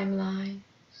fragmented timelines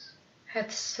had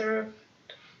served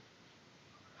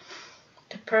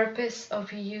the purpose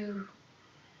of you.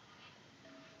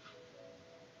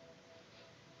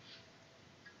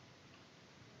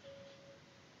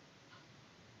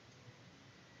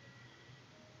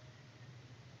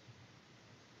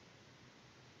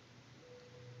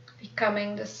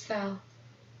 Becoming the self,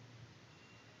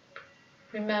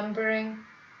 remembering,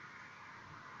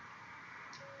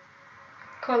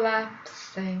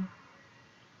 collapsing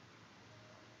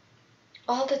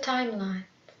all the timeline,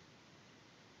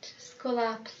 just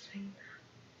collapsing,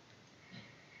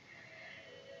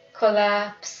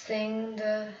 collapsing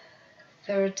the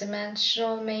third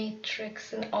dimensional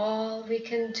matrix, and all we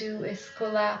can do is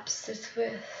collapse it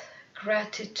with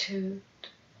gratitude.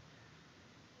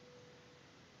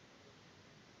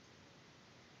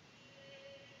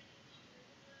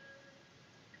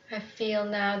 I feel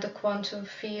now the quantum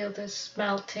field is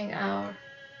melting out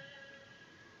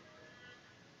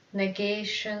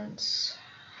negations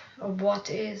of what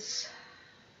is.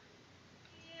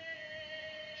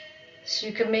 So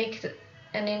you can make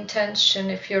an intention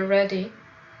if you're ready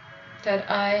that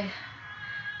I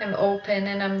am open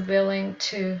and I'm willing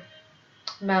to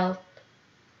melt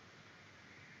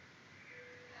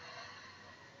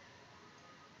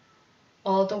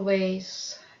all the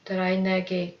ways that I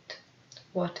negate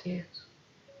what is.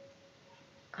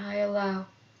 I allow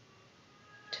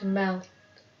to melt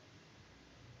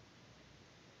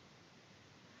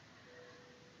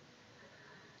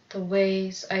the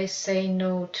ways I say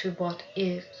no to what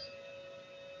is.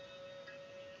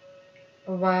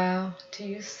 Wow, do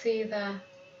you see that?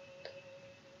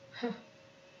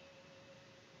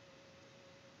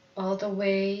 All the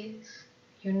ways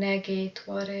you negate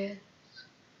what is.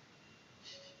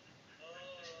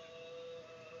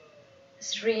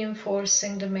 It's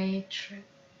reinforcing the matrix.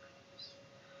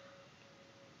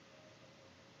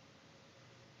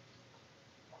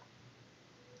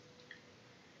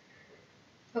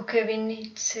 Okay, we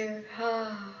need to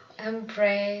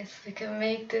embrace. We can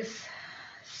make this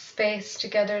space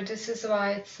together. This is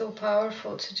why it's so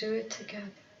powerful to do it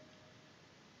together.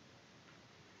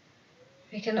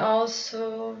 We can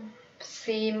also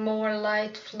see more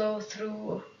light flow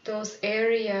through those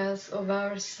areas of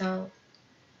ourselves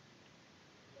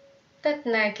that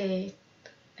negate,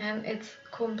 and it's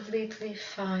completely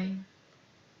fine.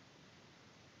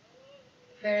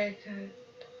 Very good.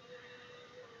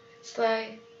 It's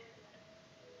like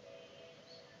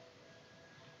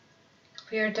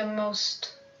we are the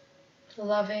most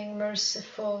loving,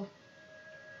 merciful,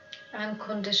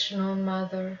 unconditional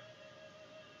mother.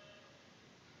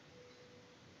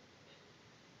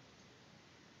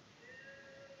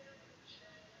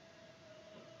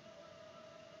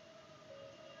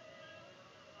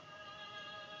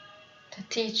 The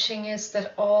teaching is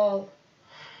that all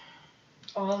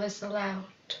is allowed.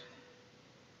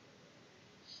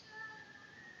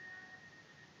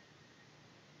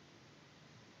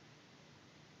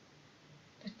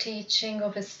 The teaching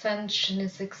of ascension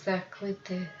is exactly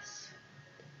this,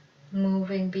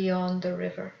 moving beyond the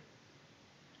river,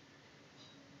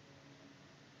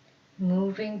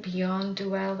 moving beyond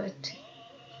duality.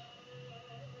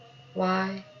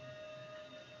 Why?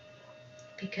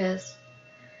 Because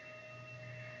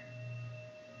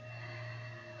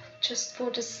just for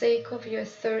the sake of your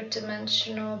third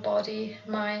dimensional body,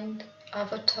 mind,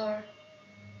 avatar.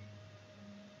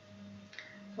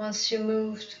 Once you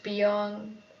moved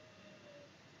beyond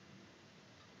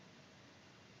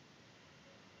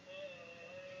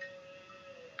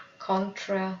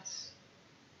contrast,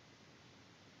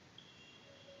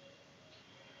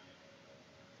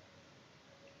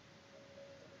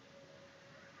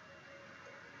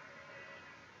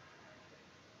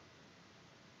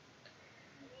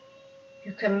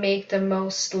 you can make the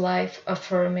most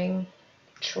life-affirming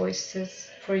choices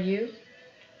for you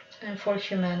and for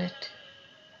humanity.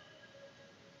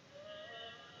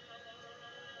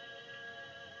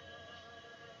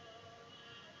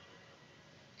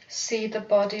 See the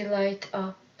body light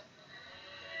up.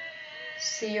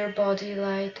 See your body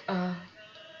light up.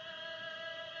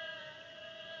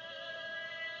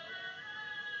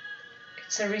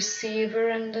 It's a receiver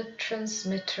and a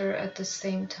transmitter at the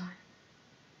same time.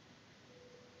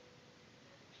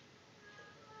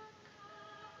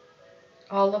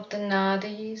 All of the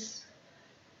nadis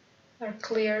are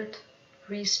cleared,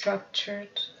 restructured.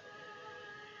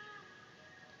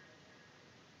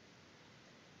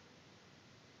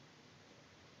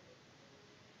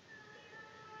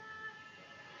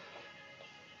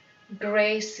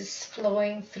 Grace is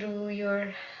flowing through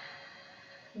your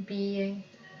being,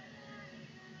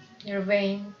 your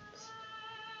veins,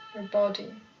 your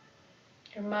body,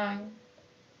 your mind.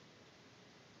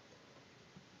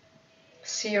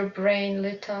 See your brain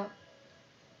lit up.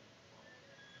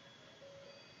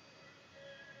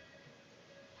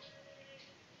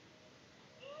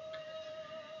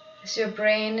 As your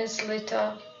brain is lit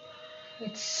up,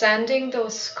 it's sending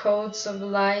those codes of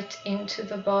light into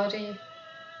the body.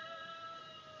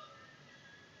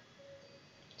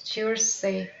 You're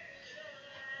safe.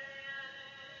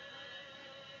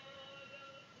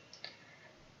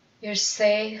 You're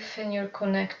safe and you're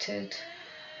connected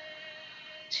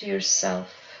to yourself.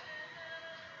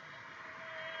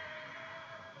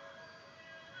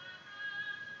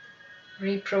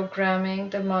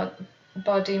 Reprogramming the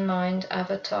body-mind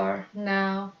avatar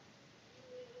now.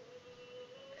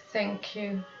 Thank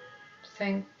you,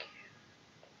 thank you,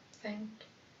 thank you.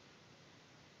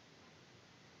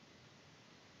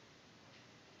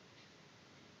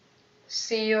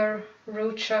 See your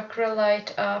root chakra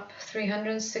light up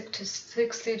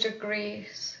 360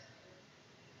 degrees.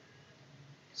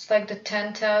 It's like the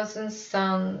 10,000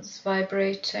 suns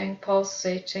vibrating,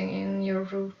 pulsating in your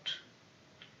root.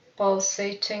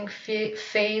 Pulsating,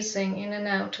 phasing in and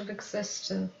out of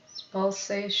existence.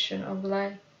 Pulsation of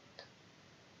light.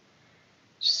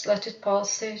 Just let it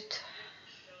pulsate.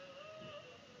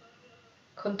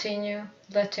 Continue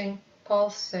letting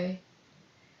pulsate.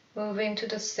 Moving to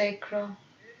the sacral.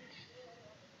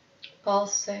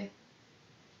 Pulsate.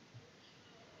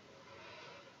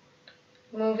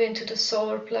 Move into the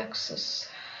solar plexus.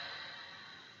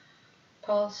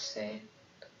 Pulsate.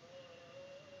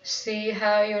 See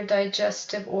how your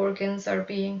digestive organs are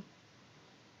being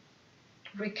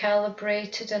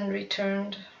recalibrated and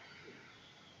returned,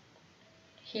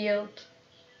 healed,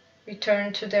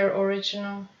 returned to their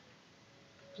original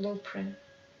blueprint.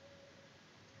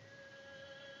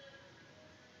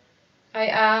 I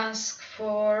ask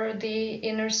for the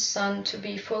inner sun to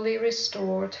be fully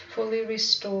restored, fully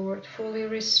restored, fully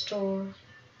restored.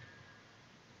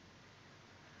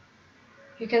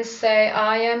 You can say,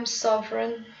 I am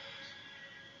sovereign,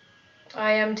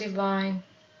 I am divine,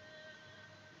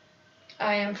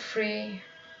 I am free,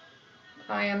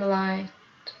 I am light.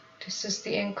 This is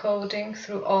the encoding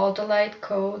through all the light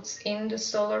codes in the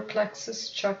solar plexus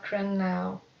chakra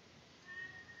now.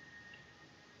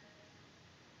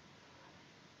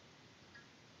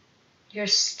 You're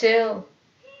still,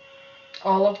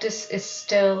 all of this is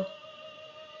still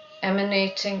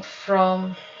emanating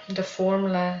from the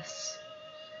formless.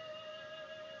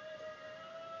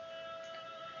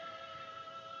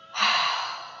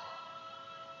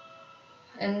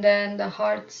 And then the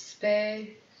heart space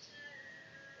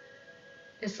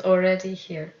is already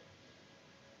here,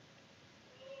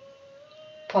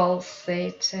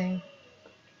 pulsating.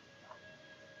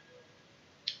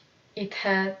 It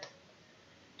had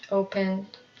opened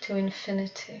to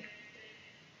infinity.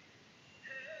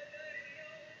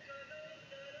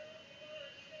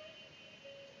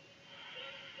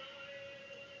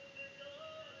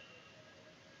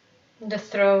 The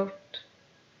throat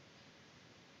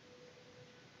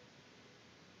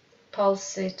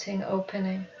pulsating,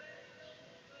 opening,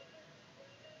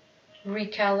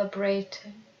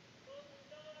 recalibrating.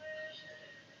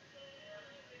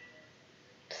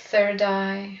 Third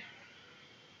eye,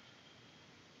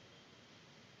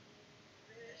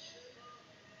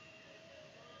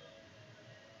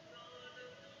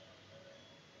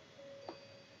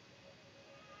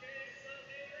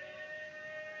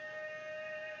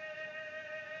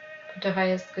 the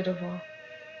highest good of all.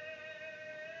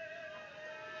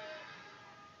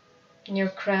 In your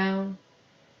crown,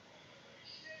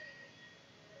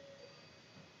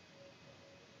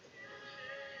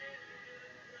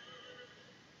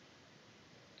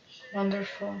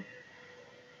 wonderful.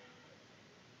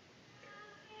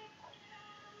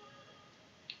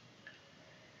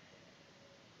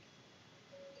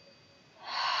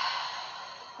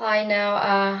 I now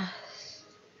ask,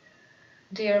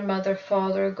 dear Mother,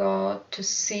 Father, God, to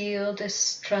seal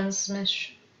this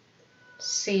transmission.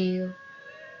 Seal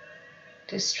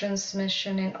this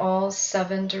transmission in all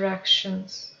 7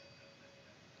 directions.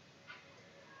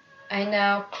 I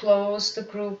now close the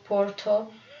group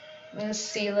portal and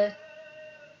seal it.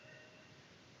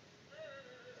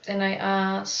 And I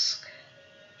ask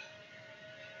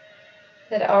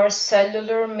that our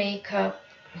cellular makeup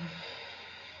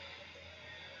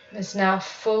is now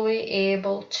fully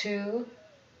able to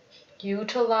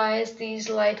utilize these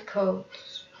light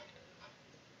codes.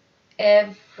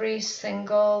 Every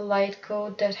single light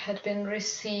code that had been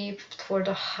received for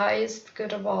the highest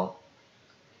good of all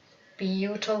be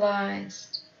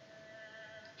utilized,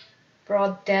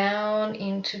 brought down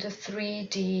into the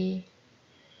 3D,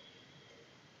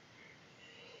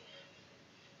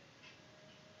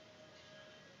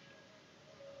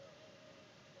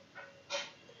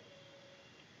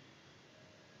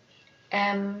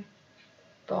 embodied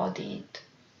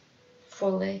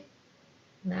fully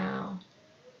now.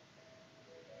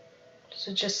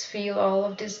 So just feel all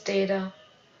of this data,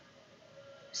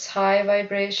 this high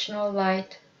vibrational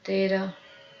light data,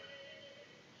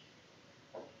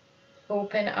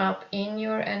 open up in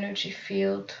your energy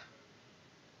field.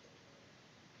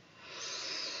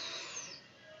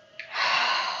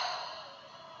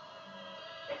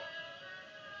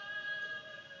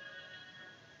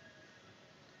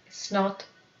 It's not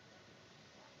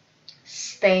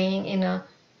staying in a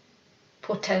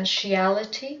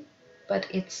potentiality, but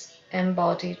it's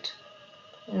embodied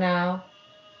now.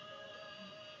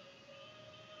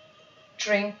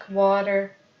 Drink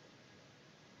water,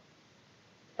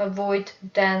 avoid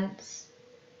dense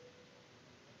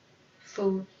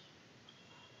food.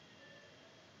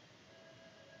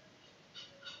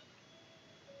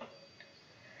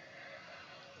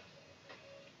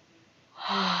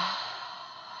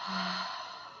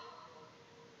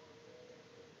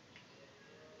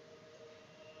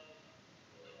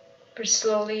 We're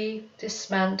slowly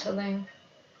dismantling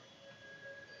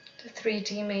the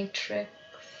 3D matrix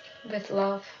with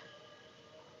love.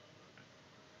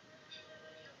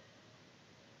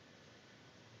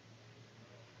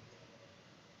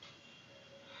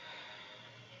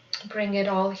 Bring it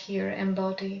all here,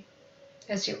 embody.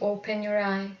 As you open your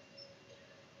eye,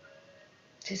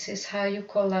 this is how you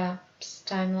collapse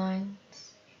timelines.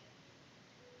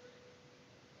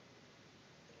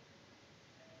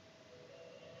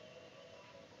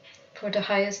 For the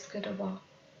highest good of all.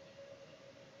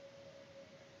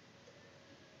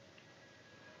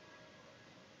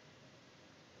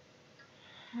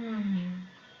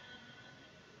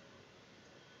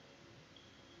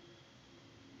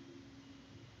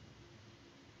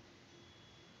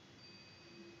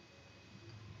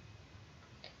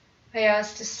 I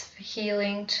ask this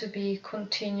healing to be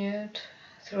continued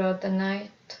throughout the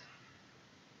night.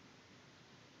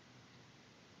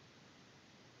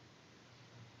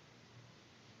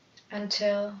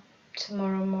 Until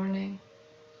tomorrow morning.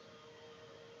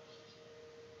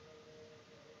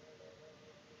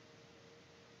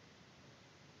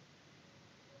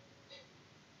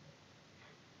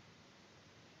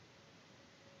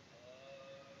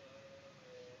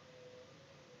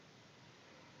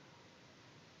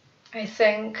 I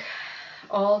thank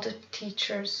all the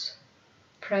teachers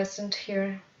present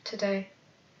here today.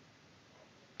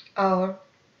 Our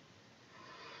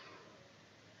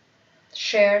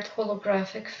shared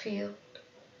holographic field,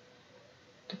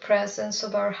 the presence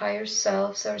of our higher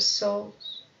selves, our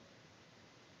souls,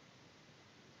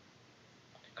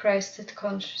 Christed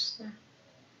consciousness.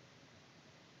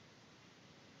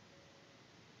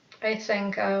 I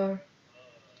thank our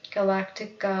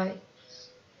galactic guides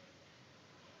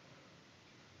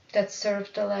that serve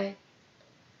the light.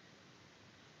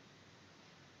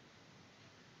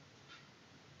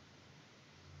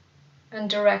 And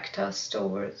direct us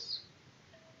towards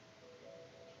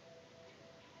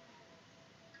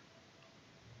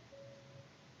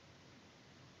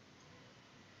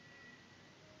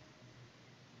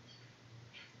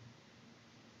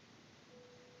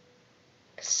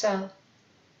the self.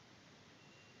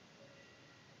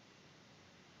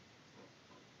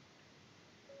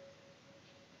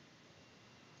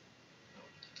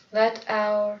 Let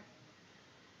our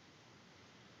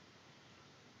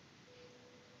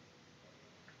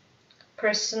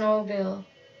personal will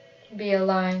be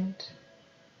aligned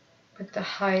with the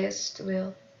highest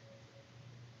will.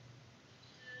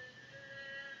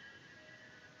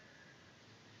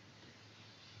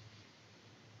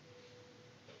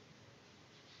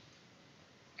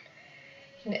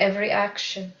 In every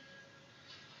action,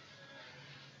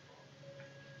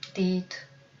 deed,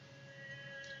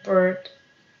 word,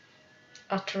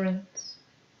 utterance,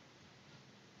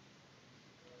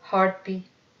 heartbeat,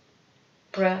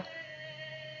 breath,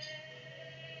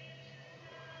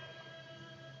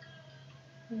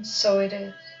 and so it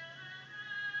is.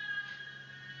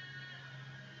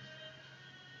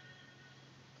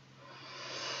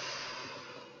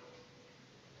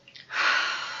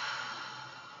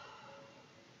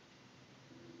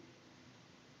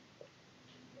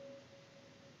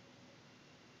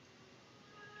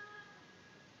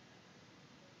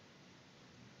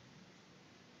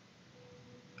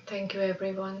 Thank you,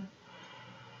 everyone.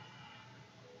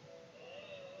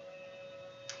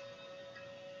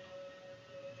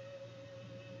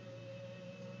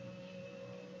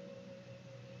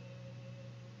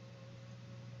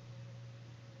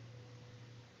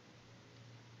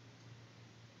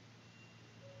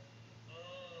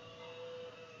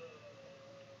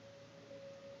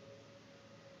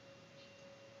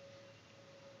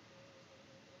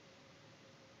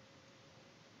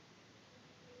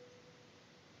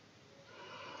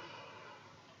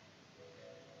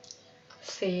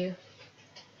 See you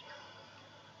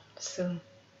soon.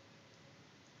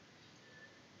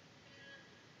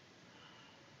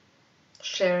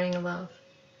 Sharing love.